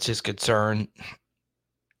offense is concerned,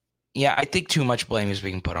 yeah, I think too much blame is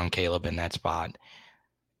being put on Caleb in that spot.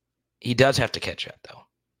 He does have to catch that, though.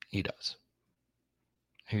 He does.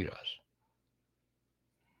 He does.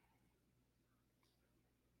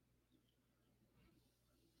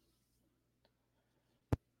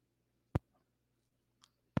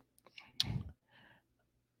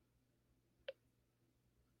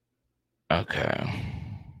 Okay.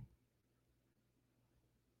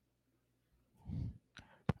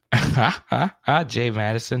 Jay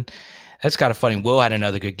Madison. That's kind of funny. Will had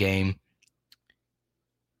another good game.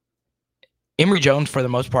 Emory Jones, for the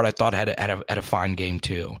most part, I thought had a fine game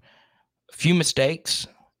too. A few mistakes.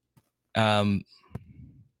 But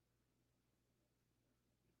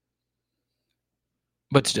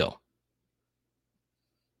still.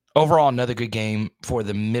 Overall, another good game for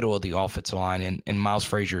the middle of the offensive line, and Miles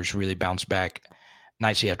Frazier's really bounced back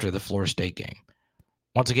nicely after the Florida State game.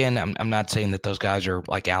 Once again, I'm not saying that those guys are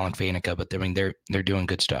like Alan Faneca, but I mean they're doing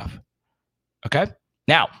good stuff. Okay?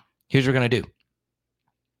 Now, here's what we're going to do.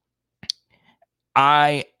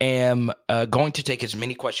 I am going to take as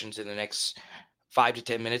many questions in the next 5 to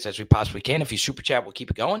 10 minutes as we possibly can. If you super chat, we'll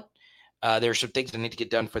keep it going. There are some things that need to get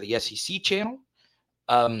done for the SEC channel.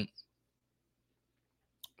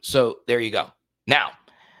 So there you go. Now,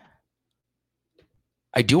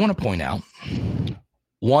 I do want to point out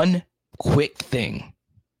one quick thing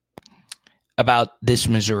about this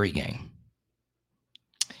Missouri game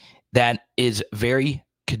that is very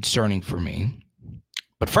concerning for me.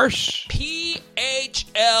 But first,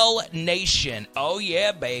 PHL Nation. Oh,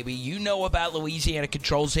 yeah, baby. You know about Louisiana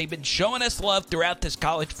Controls. They've been showing us love throughout this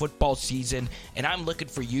college football season, and I'm looking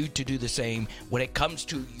for you to do the same when it comes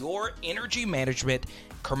to your energy management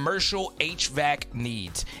commercial HVAC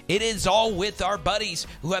needs. It is all with our buddies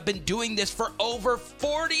who have been doing this for over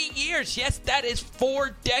 40 years. Yes, that is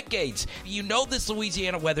 4 decades. You know this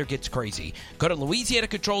Louisiana weather gets crazy. Go to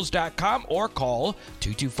LouisianaControls.com or call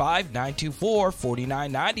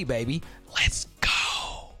 225-924-4990, baby. Let's go.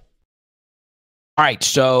 All right,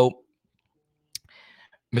 so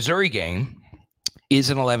Missouri game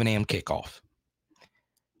is an 11 a.m. kickoff.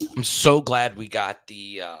 I'm so glad we got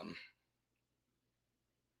the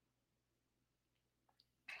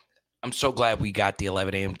I'm so glad we got the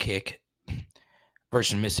 11 a.m. kick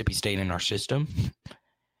versus Mississippi State in our system.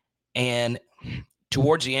 And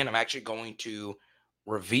towards the end, I'm actually going to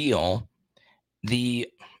reveal the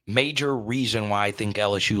major reason why I think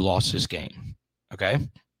LSU lost this game. Okay?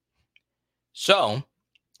 So,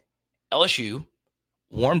 LSU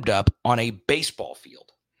warmed up on a baseball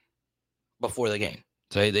field before the game.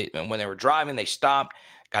 So when they were driving, they stopped,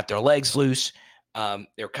 got their legs loose.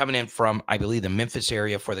 They're coming in from, I believe, the Memphis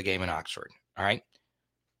area for the game in Oxford. All right.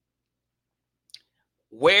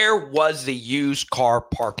 Where was the used car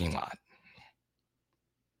parking lot?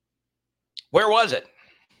 Where was it?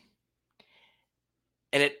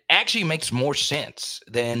 And it actually makes more sense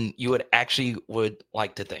than you would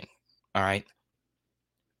like to think. All right.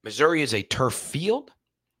 Missouri is a turf field,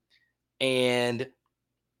 and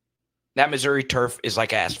that Missouri turf is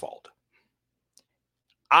like asphalt.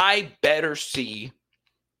 I better see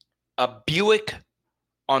a Buick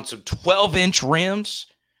on some 12-inch rims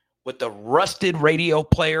with the rusted radio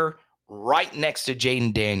player right next to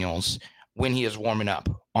Jaden Daniels when he is warming up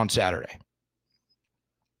on Saturday.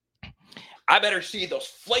 I better see those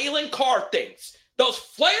flailing car things, Those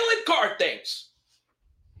flailing car things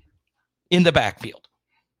in the backfield.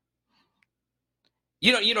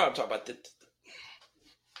 You know what I'm talking about.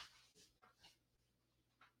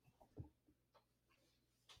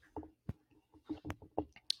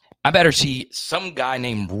 I better see some guy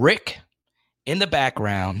named Rick in the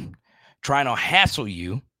background trying to hassle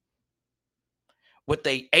you with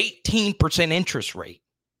a 18% interest rate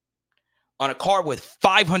on a car with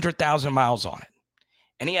 500,000 miles on it.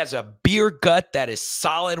 And he has a beer gut that is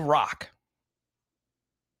solid rock.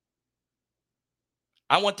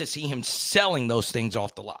 I want to see him selling those things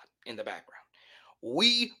off the lot in the background.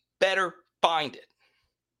 We better find it.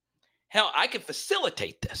 Hell, I can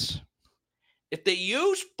facilitate this. If they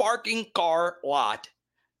use parking car lot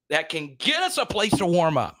that can get us a place to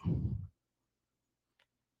warm up,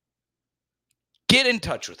 get in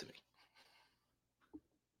touch with me.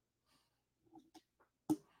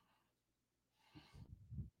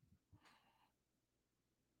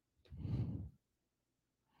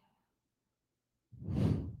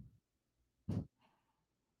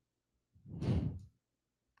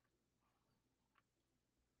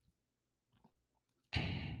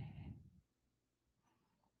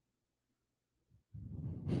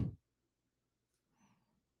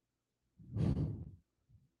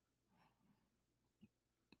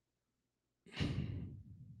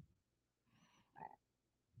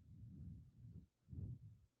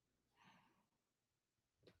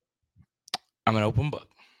 I'm an open book.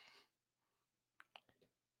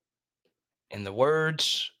 In the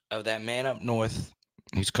words of that man up north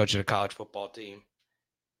who's coaching a college football team,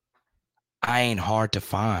 I ain't hard to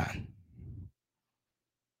find.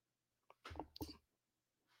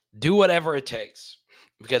 Do whatever it takes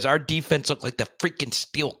because our defense looked like the freaking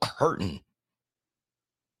steel curtain.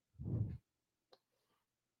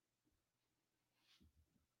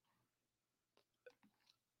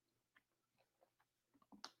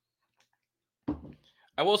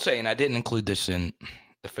 I will say, and I didn't include this in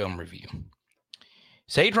the film review,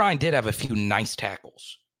 Sage Ryan did have a few nice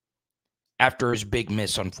tackles after his big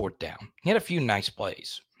miss on fourth down. He had a few nice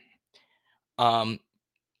plays. But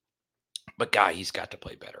guy, he's got to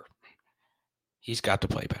play better. He's got to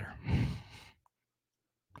play better.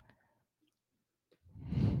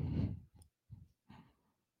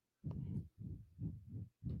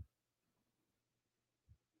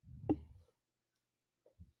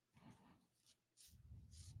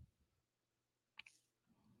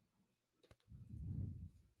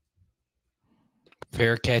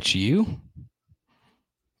 Fair catch, you?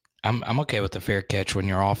 I'm okay with the fair catch when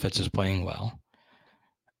your offense is playing well.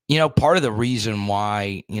 You know, part of the reason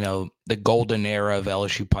why, the golden era of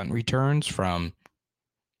LSU punt returns from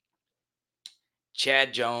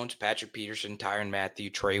Chad Jones, Patrick Peterson, Tyrann Mathieu,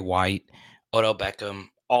 Trey White, Odell Beckham,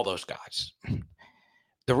 all those guys.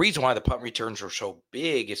 The reason why the punt returns were so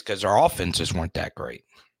big is because our offenses weren't that great.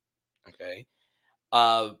 Okay.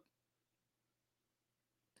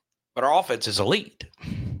 But our offense is elite.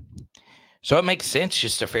 So it makes sense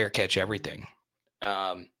just to fair catch everything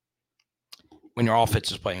when your offense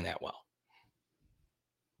is playing that well.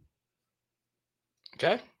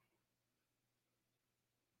 Okay?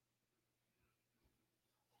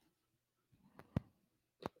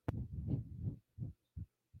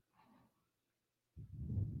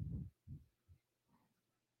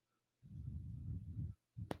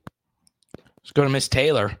 Let's go to Miss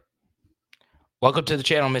Taylor. Welcome to the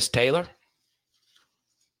channel, Miss Taylor.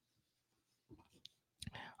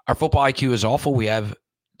 Our football IQ is awful. We have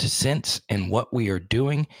sense in what we are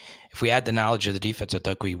doing. If we had the knowledge of the defense, I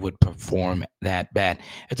think we would perform that bad.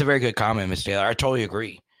 It's a very good comment, Miss Taylor. I totally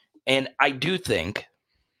agree. And I do think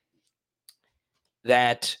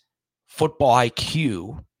that football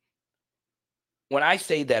IQ, when I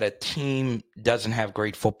say that a team doesn't have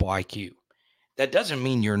great football IQ, that doesn't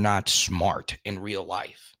mean you're not smart in real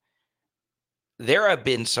life. There have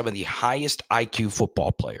been some of the highest IQ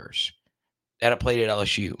football players that have played at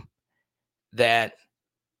LSU that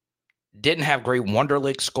didn't have great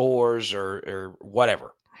Wonderlic scores or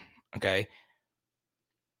whatever, okay?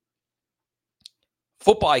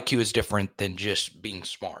 Football IQ is different than just being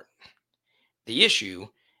smart. The issue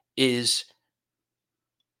is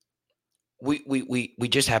we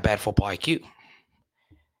just have bad football IQ.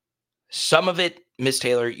 Some of it, Miss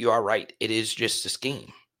Taylor, you are right. It is just a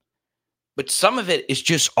scheme. But some of it is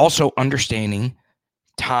just also understanding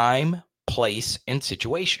time, place, and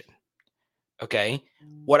situation. Okay?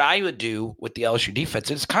 What I would do with the LSU defense,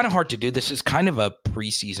 it's kind of hard to do. This is kind of a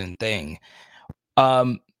preseason thing.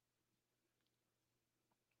 One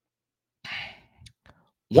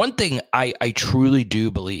thing I truly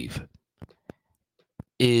do believe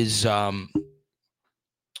is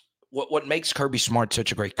what makes Kirby Smart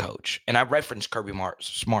such a great coach, and I referenced Kirby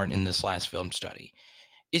Smart in this last film study,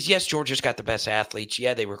 is yes, Georgia's got the best athletes.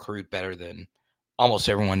 Yeah, they recruit better than almost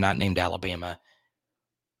everyone not named Alabama.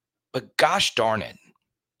 But gosh darn it,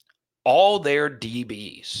 all their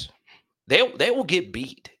DBs, they will get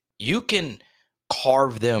beat. You can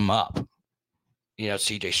carve them up.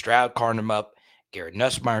 C.J. Stroud carved them up. Garrett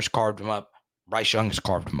Nussmeier's carved them up. Bryce Young has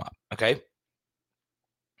carved them up. Okay?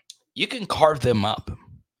 You can carve them up.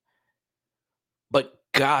 But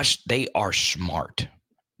gosh, they are smart.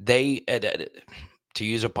 They, to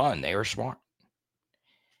use a pun, they are smart.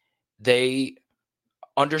 They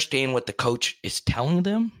understand what the coach is telling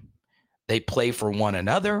them. They play for one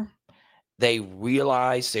another. They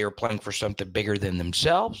realize they are playing for something bigger than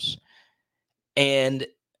themselves. And,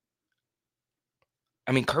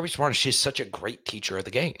 I mean, Kirby Smart is just such a great teacher of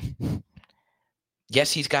the game.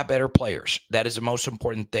 Yes, he's got better players. That is the most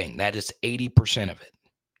important thing. That is 80% of it.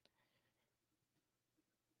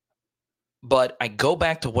 But I go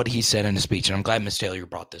back to what he said in his speech, and I'm glad, Ms. Taylor, you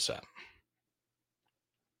brought this up.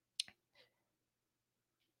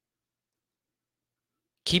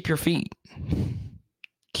 Keep your feet.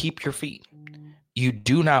 Keep your feet. You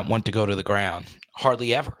do not want to go to the ground,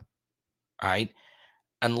 hardly ever, all right?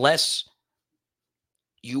 Unless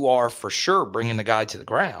you are for sure bringing the guy to the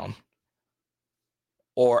ground,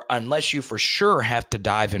 or unless you for sure have to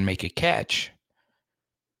dive and make a catch,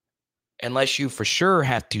 unless you for sure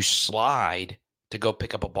have to slide to go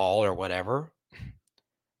pick up a ball or whatever,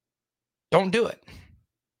 don't do it.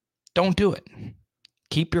 Don't do it.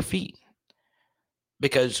 Keep your feet.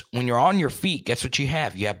 Because when you're on your feet, guess what you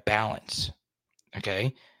have? You have balance.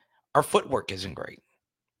 Okay? Our footwork isn't great.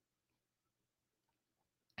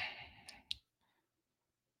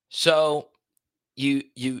 So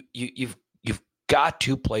you've got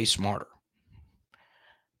to play smarter.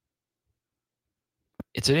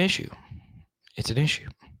 It's an issue. It's an issue.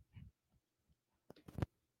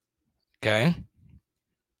 Okay?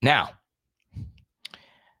 Now,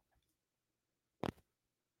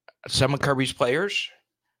 some of Kirby's players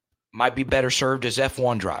might be better served as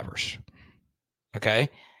F1 drivers. Okay?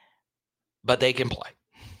 But they can play.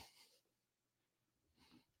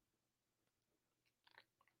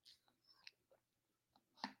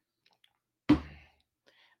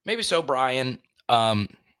 Maybe so, Brian.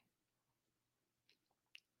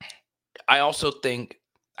 I also think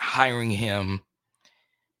hiring him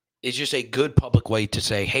is just a good public way to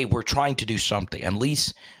say, hey, we're trying to do something. At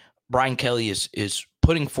least Brian Kelly is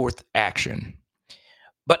putting forth action.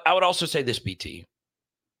 But I would also say this, BT.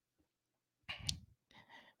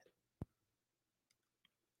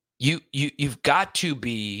 You've got to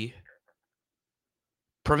be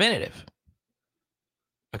preventative.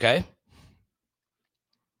 Okay?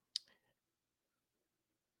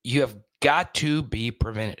 You have got to be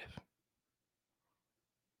preventative.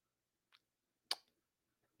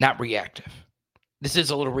 Not reactive. This is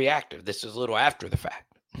a little reactive. This is a little after the fact.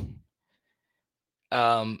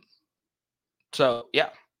 So, yeah.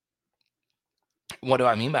 What do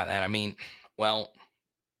I mean by that? I mean, well,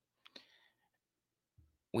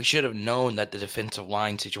 we should have known that the defensive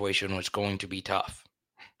line situation was going to be tough.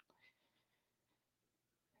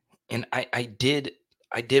 And I did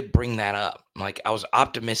bring that up. Like, I was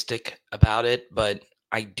optimistic about it, but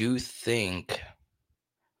I do think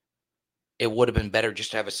it would have been better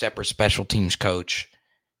just to have a separate special teams coach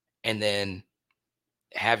and then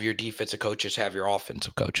have your defensive coaches have your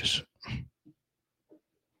offensive coaches.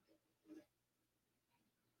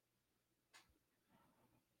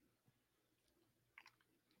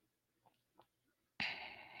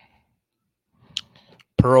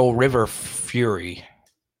 Pearl River Fury.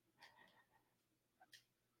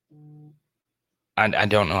 I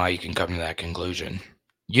don't know how you can come to that conclusion.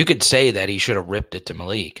 You could say that he should have ripped it to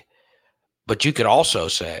Malik, but you could also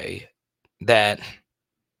say that,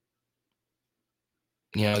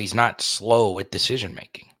 he's not slow with decision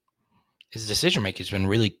making. His decision making has been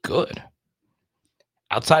really good.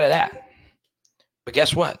 Outside of that, but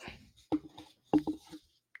guess what?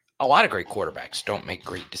 A lot of great quarterbacks don't make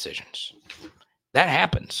great decisions. That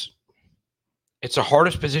happens. It's the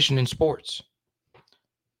hardest position in sports.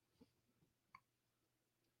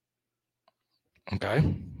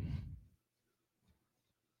 Okay.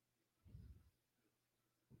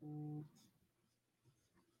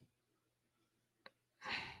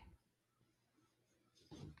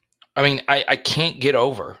 I mean, I can't get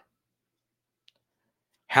over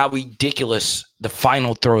how ridiculous the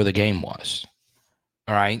final throw of the game was.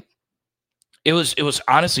 All right. It was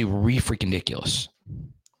honestly freaking ridiculous.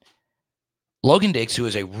 Logan Diggs, who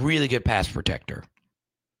is a really good pass protector,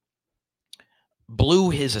 blew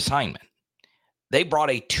his assignment. They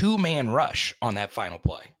brought a two-man rush on that final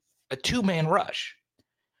play. A two-man rush.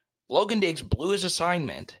 Logan Diggs blew his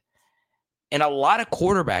assignment, and a lot of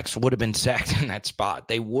quarterbacks would have been sacked in that spot.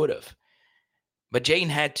 They would have. But Jayden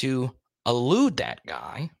had to elude that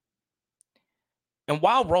guy. And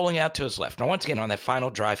while rolling out to his left, now once again, on that final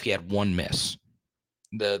drive, he had one miss,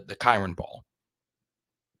 the Kyren ball.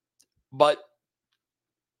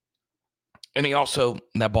 And he also,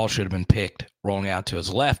 that ball should have been picked rolling out to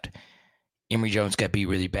his left. Emory Jones got beat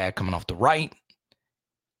really bad coming off the right.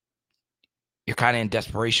 You're kind of in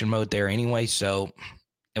desperation mode there anyway, so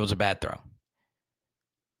it was a bad throw.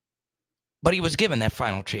 But he was given that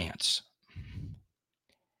final chance.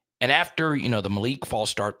 And after, the Malik false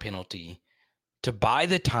start penalty, to buy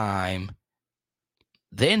the time,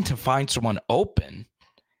 then to find someone open,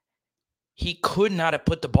 he could not have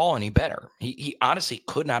put the ball any better. He honestly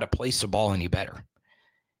could not have placed the ball any better.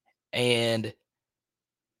 And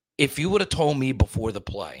if you would have told me before the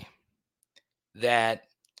play that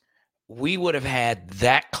we would have had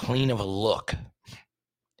that clean of a look,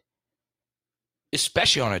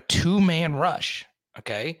 especially on a two-man rush,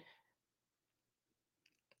 okay,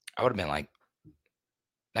 I would have been like,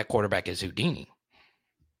 that quarterback is Houdini.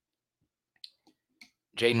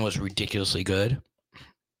 Jayden was ridiculously good.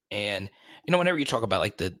 And, whenever you talk about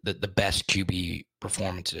like the best QB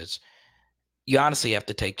performances, you honestly have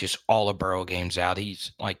to take just all of Burrow games out.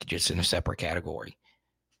 He's like just in a separate category.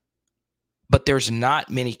 But there's not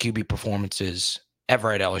many QB performances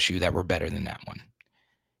ever at LSU that were better than that one.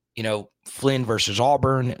 Flynn versus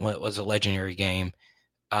Auburn was a legendary game.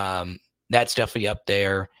 That's definitely up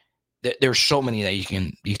there. There's so many that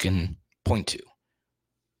you can point to.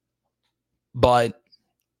 But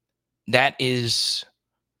that is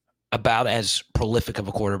about as prolific of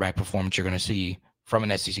a quarterback performance you're going to see from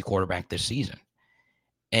an SEC quarterback this season.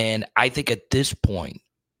 And I think at this point,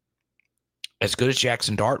 as good as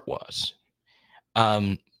Jackson Dart was,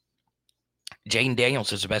 Jayden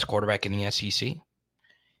Daniels is the best quarterback in the SEC.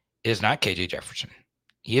 It is not KJ Jefferson.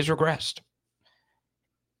 He has regressed.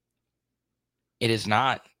 It is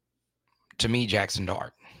not, to me, Jackson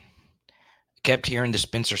Dart. Kept hearing the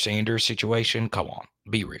Spencer Sanders situation. Come on,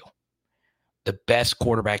 be real. The best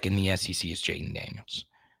quarterback in the SEC is Jayden Daniels.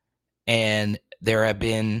 And there have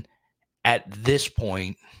been, at this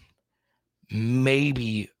point,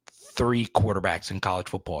 maybe 3 quarterbacks in college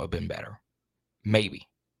football have been better. Maybe.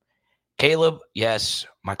 Caleb, yes.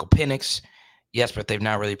 Michael Penix, yes, but they've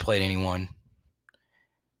not really played anyone.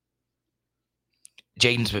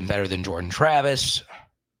 Jayden's been better than Jordan Travis.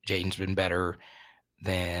 Jayden's been better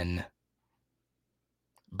than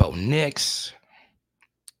Bo Nix.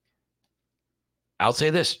 I'll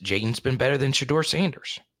say this. Jayden's been better than Shedeur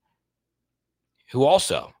Sanders, who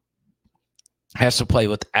also has to play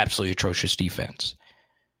with absolutely atrocious defense.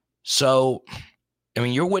 So,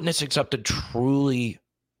 you're witnessing something truly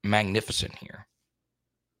magnificent here.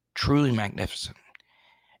 Truly magnificent.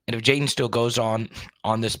 And if Jayden still goes on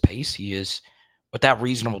this pace, he is, without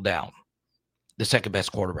reasonable doubt, the second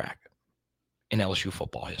best quarterback in LSU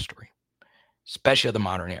football history, especially of the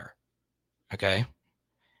modern era. Okay?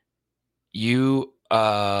 You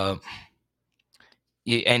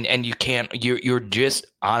can't, you're just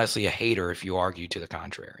honestly a hater if you argue to the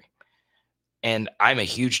contrary. And I'm a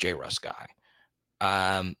huge J. Russ guy.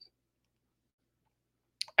 I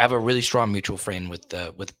have a really strong mutual friend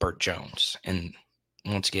with Burt Jones. And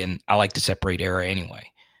once again, I like to separate era anyway.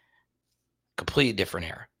 Completely different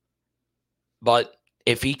era. But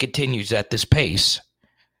if he continues at this pace,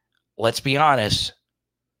 let's be honest,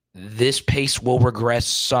 this pace will regress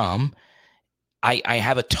some. I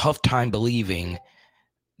have a tough time believing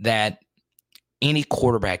that any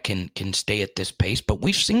quarterback can stay at this pace, but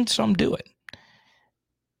we've seen some do it.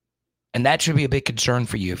 And that should be a big concern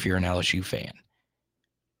for you if you're an LSU fan.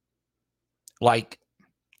 Like,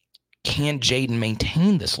 can Jayden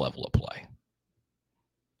maintain this level of play?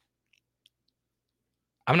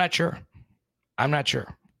 I'm not sure.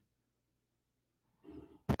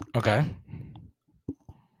 Okay.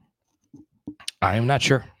 I am not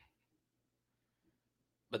sure.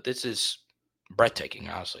 But this is breathtaking,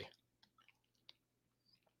 honestly.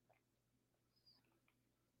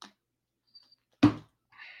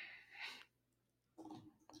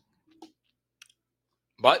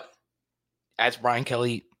 But as Brian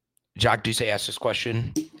Kelly, Jacques Doucet asked this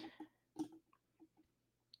question,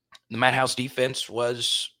 the Matt House defense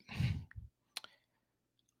was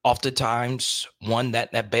oftentimes one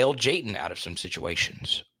that bailed Jayden out of some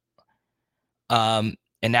situations. And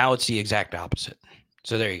now it's the exact opposite.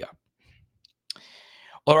 So there you go.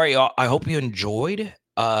 All right, y'all. I hope you enjoyed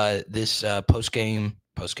this post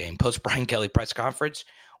Brian Kelly press conference.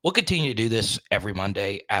 we'll continue to do this every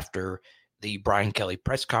Monday after the Brian Kelly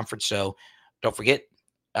press conference. So don't forget,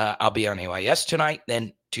 I'll be on AYS tonight.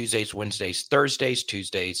 Then Tuesdays, Wednesdays, Thursdays.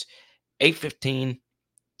 Tuesdays 8:15,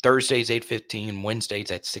 Thursdays 8:15,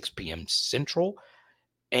 Wednesdays at 6 p.m. Central.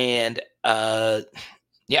 And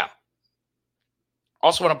yeah.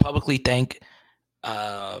 Also want to publicly thank.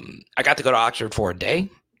 I got to go to Oxford for a day,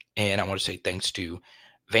 and I want to say thanks to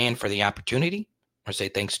Van for the opportunity. I want to say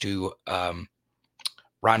thanks to Ron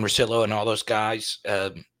Rosillo and all those guys.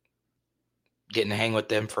 Getting to hang with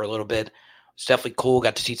them for a little bit. It's definitely cool.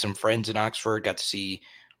 Got to see some friends in Oxford. Got to see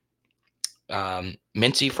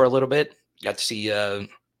Mincy for a little bit. Got to see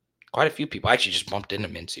quite a few people. I actually just bumped into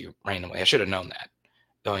Mincy randomly. I should have known that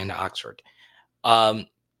going into Oxford.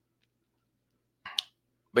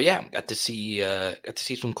 But yeah, got to see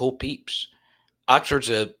some cool peeps. Oxford's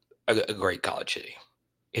a great college city.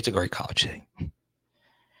 It's a great college city.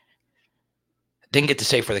 Didn't get to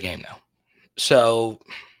stay for the game though. So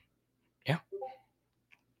yeah.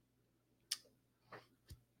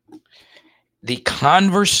 The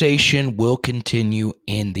conversation will continue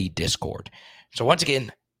in the Discord. So once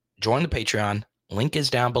again, join the Patreon. Link is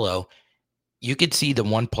down below. You can see the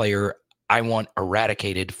one player I want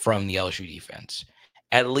eradicated from the LSU defense,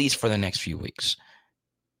 at least for the next few weeks.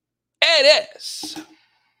 It is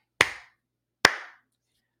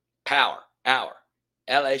Power Hour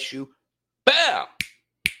LSU. Bam!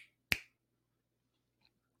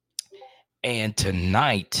 And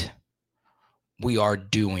tonight we are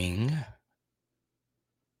doing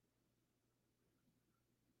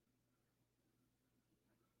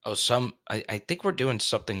I think we're doing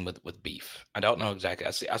something with beef. I don't know exactly.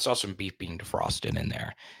 I saw some beef being defrosted in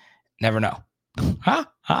there. Never know.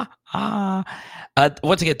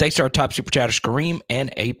 Once again, thanks to our top super chatters, Kareem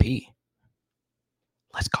and AP.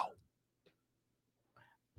 Let's go.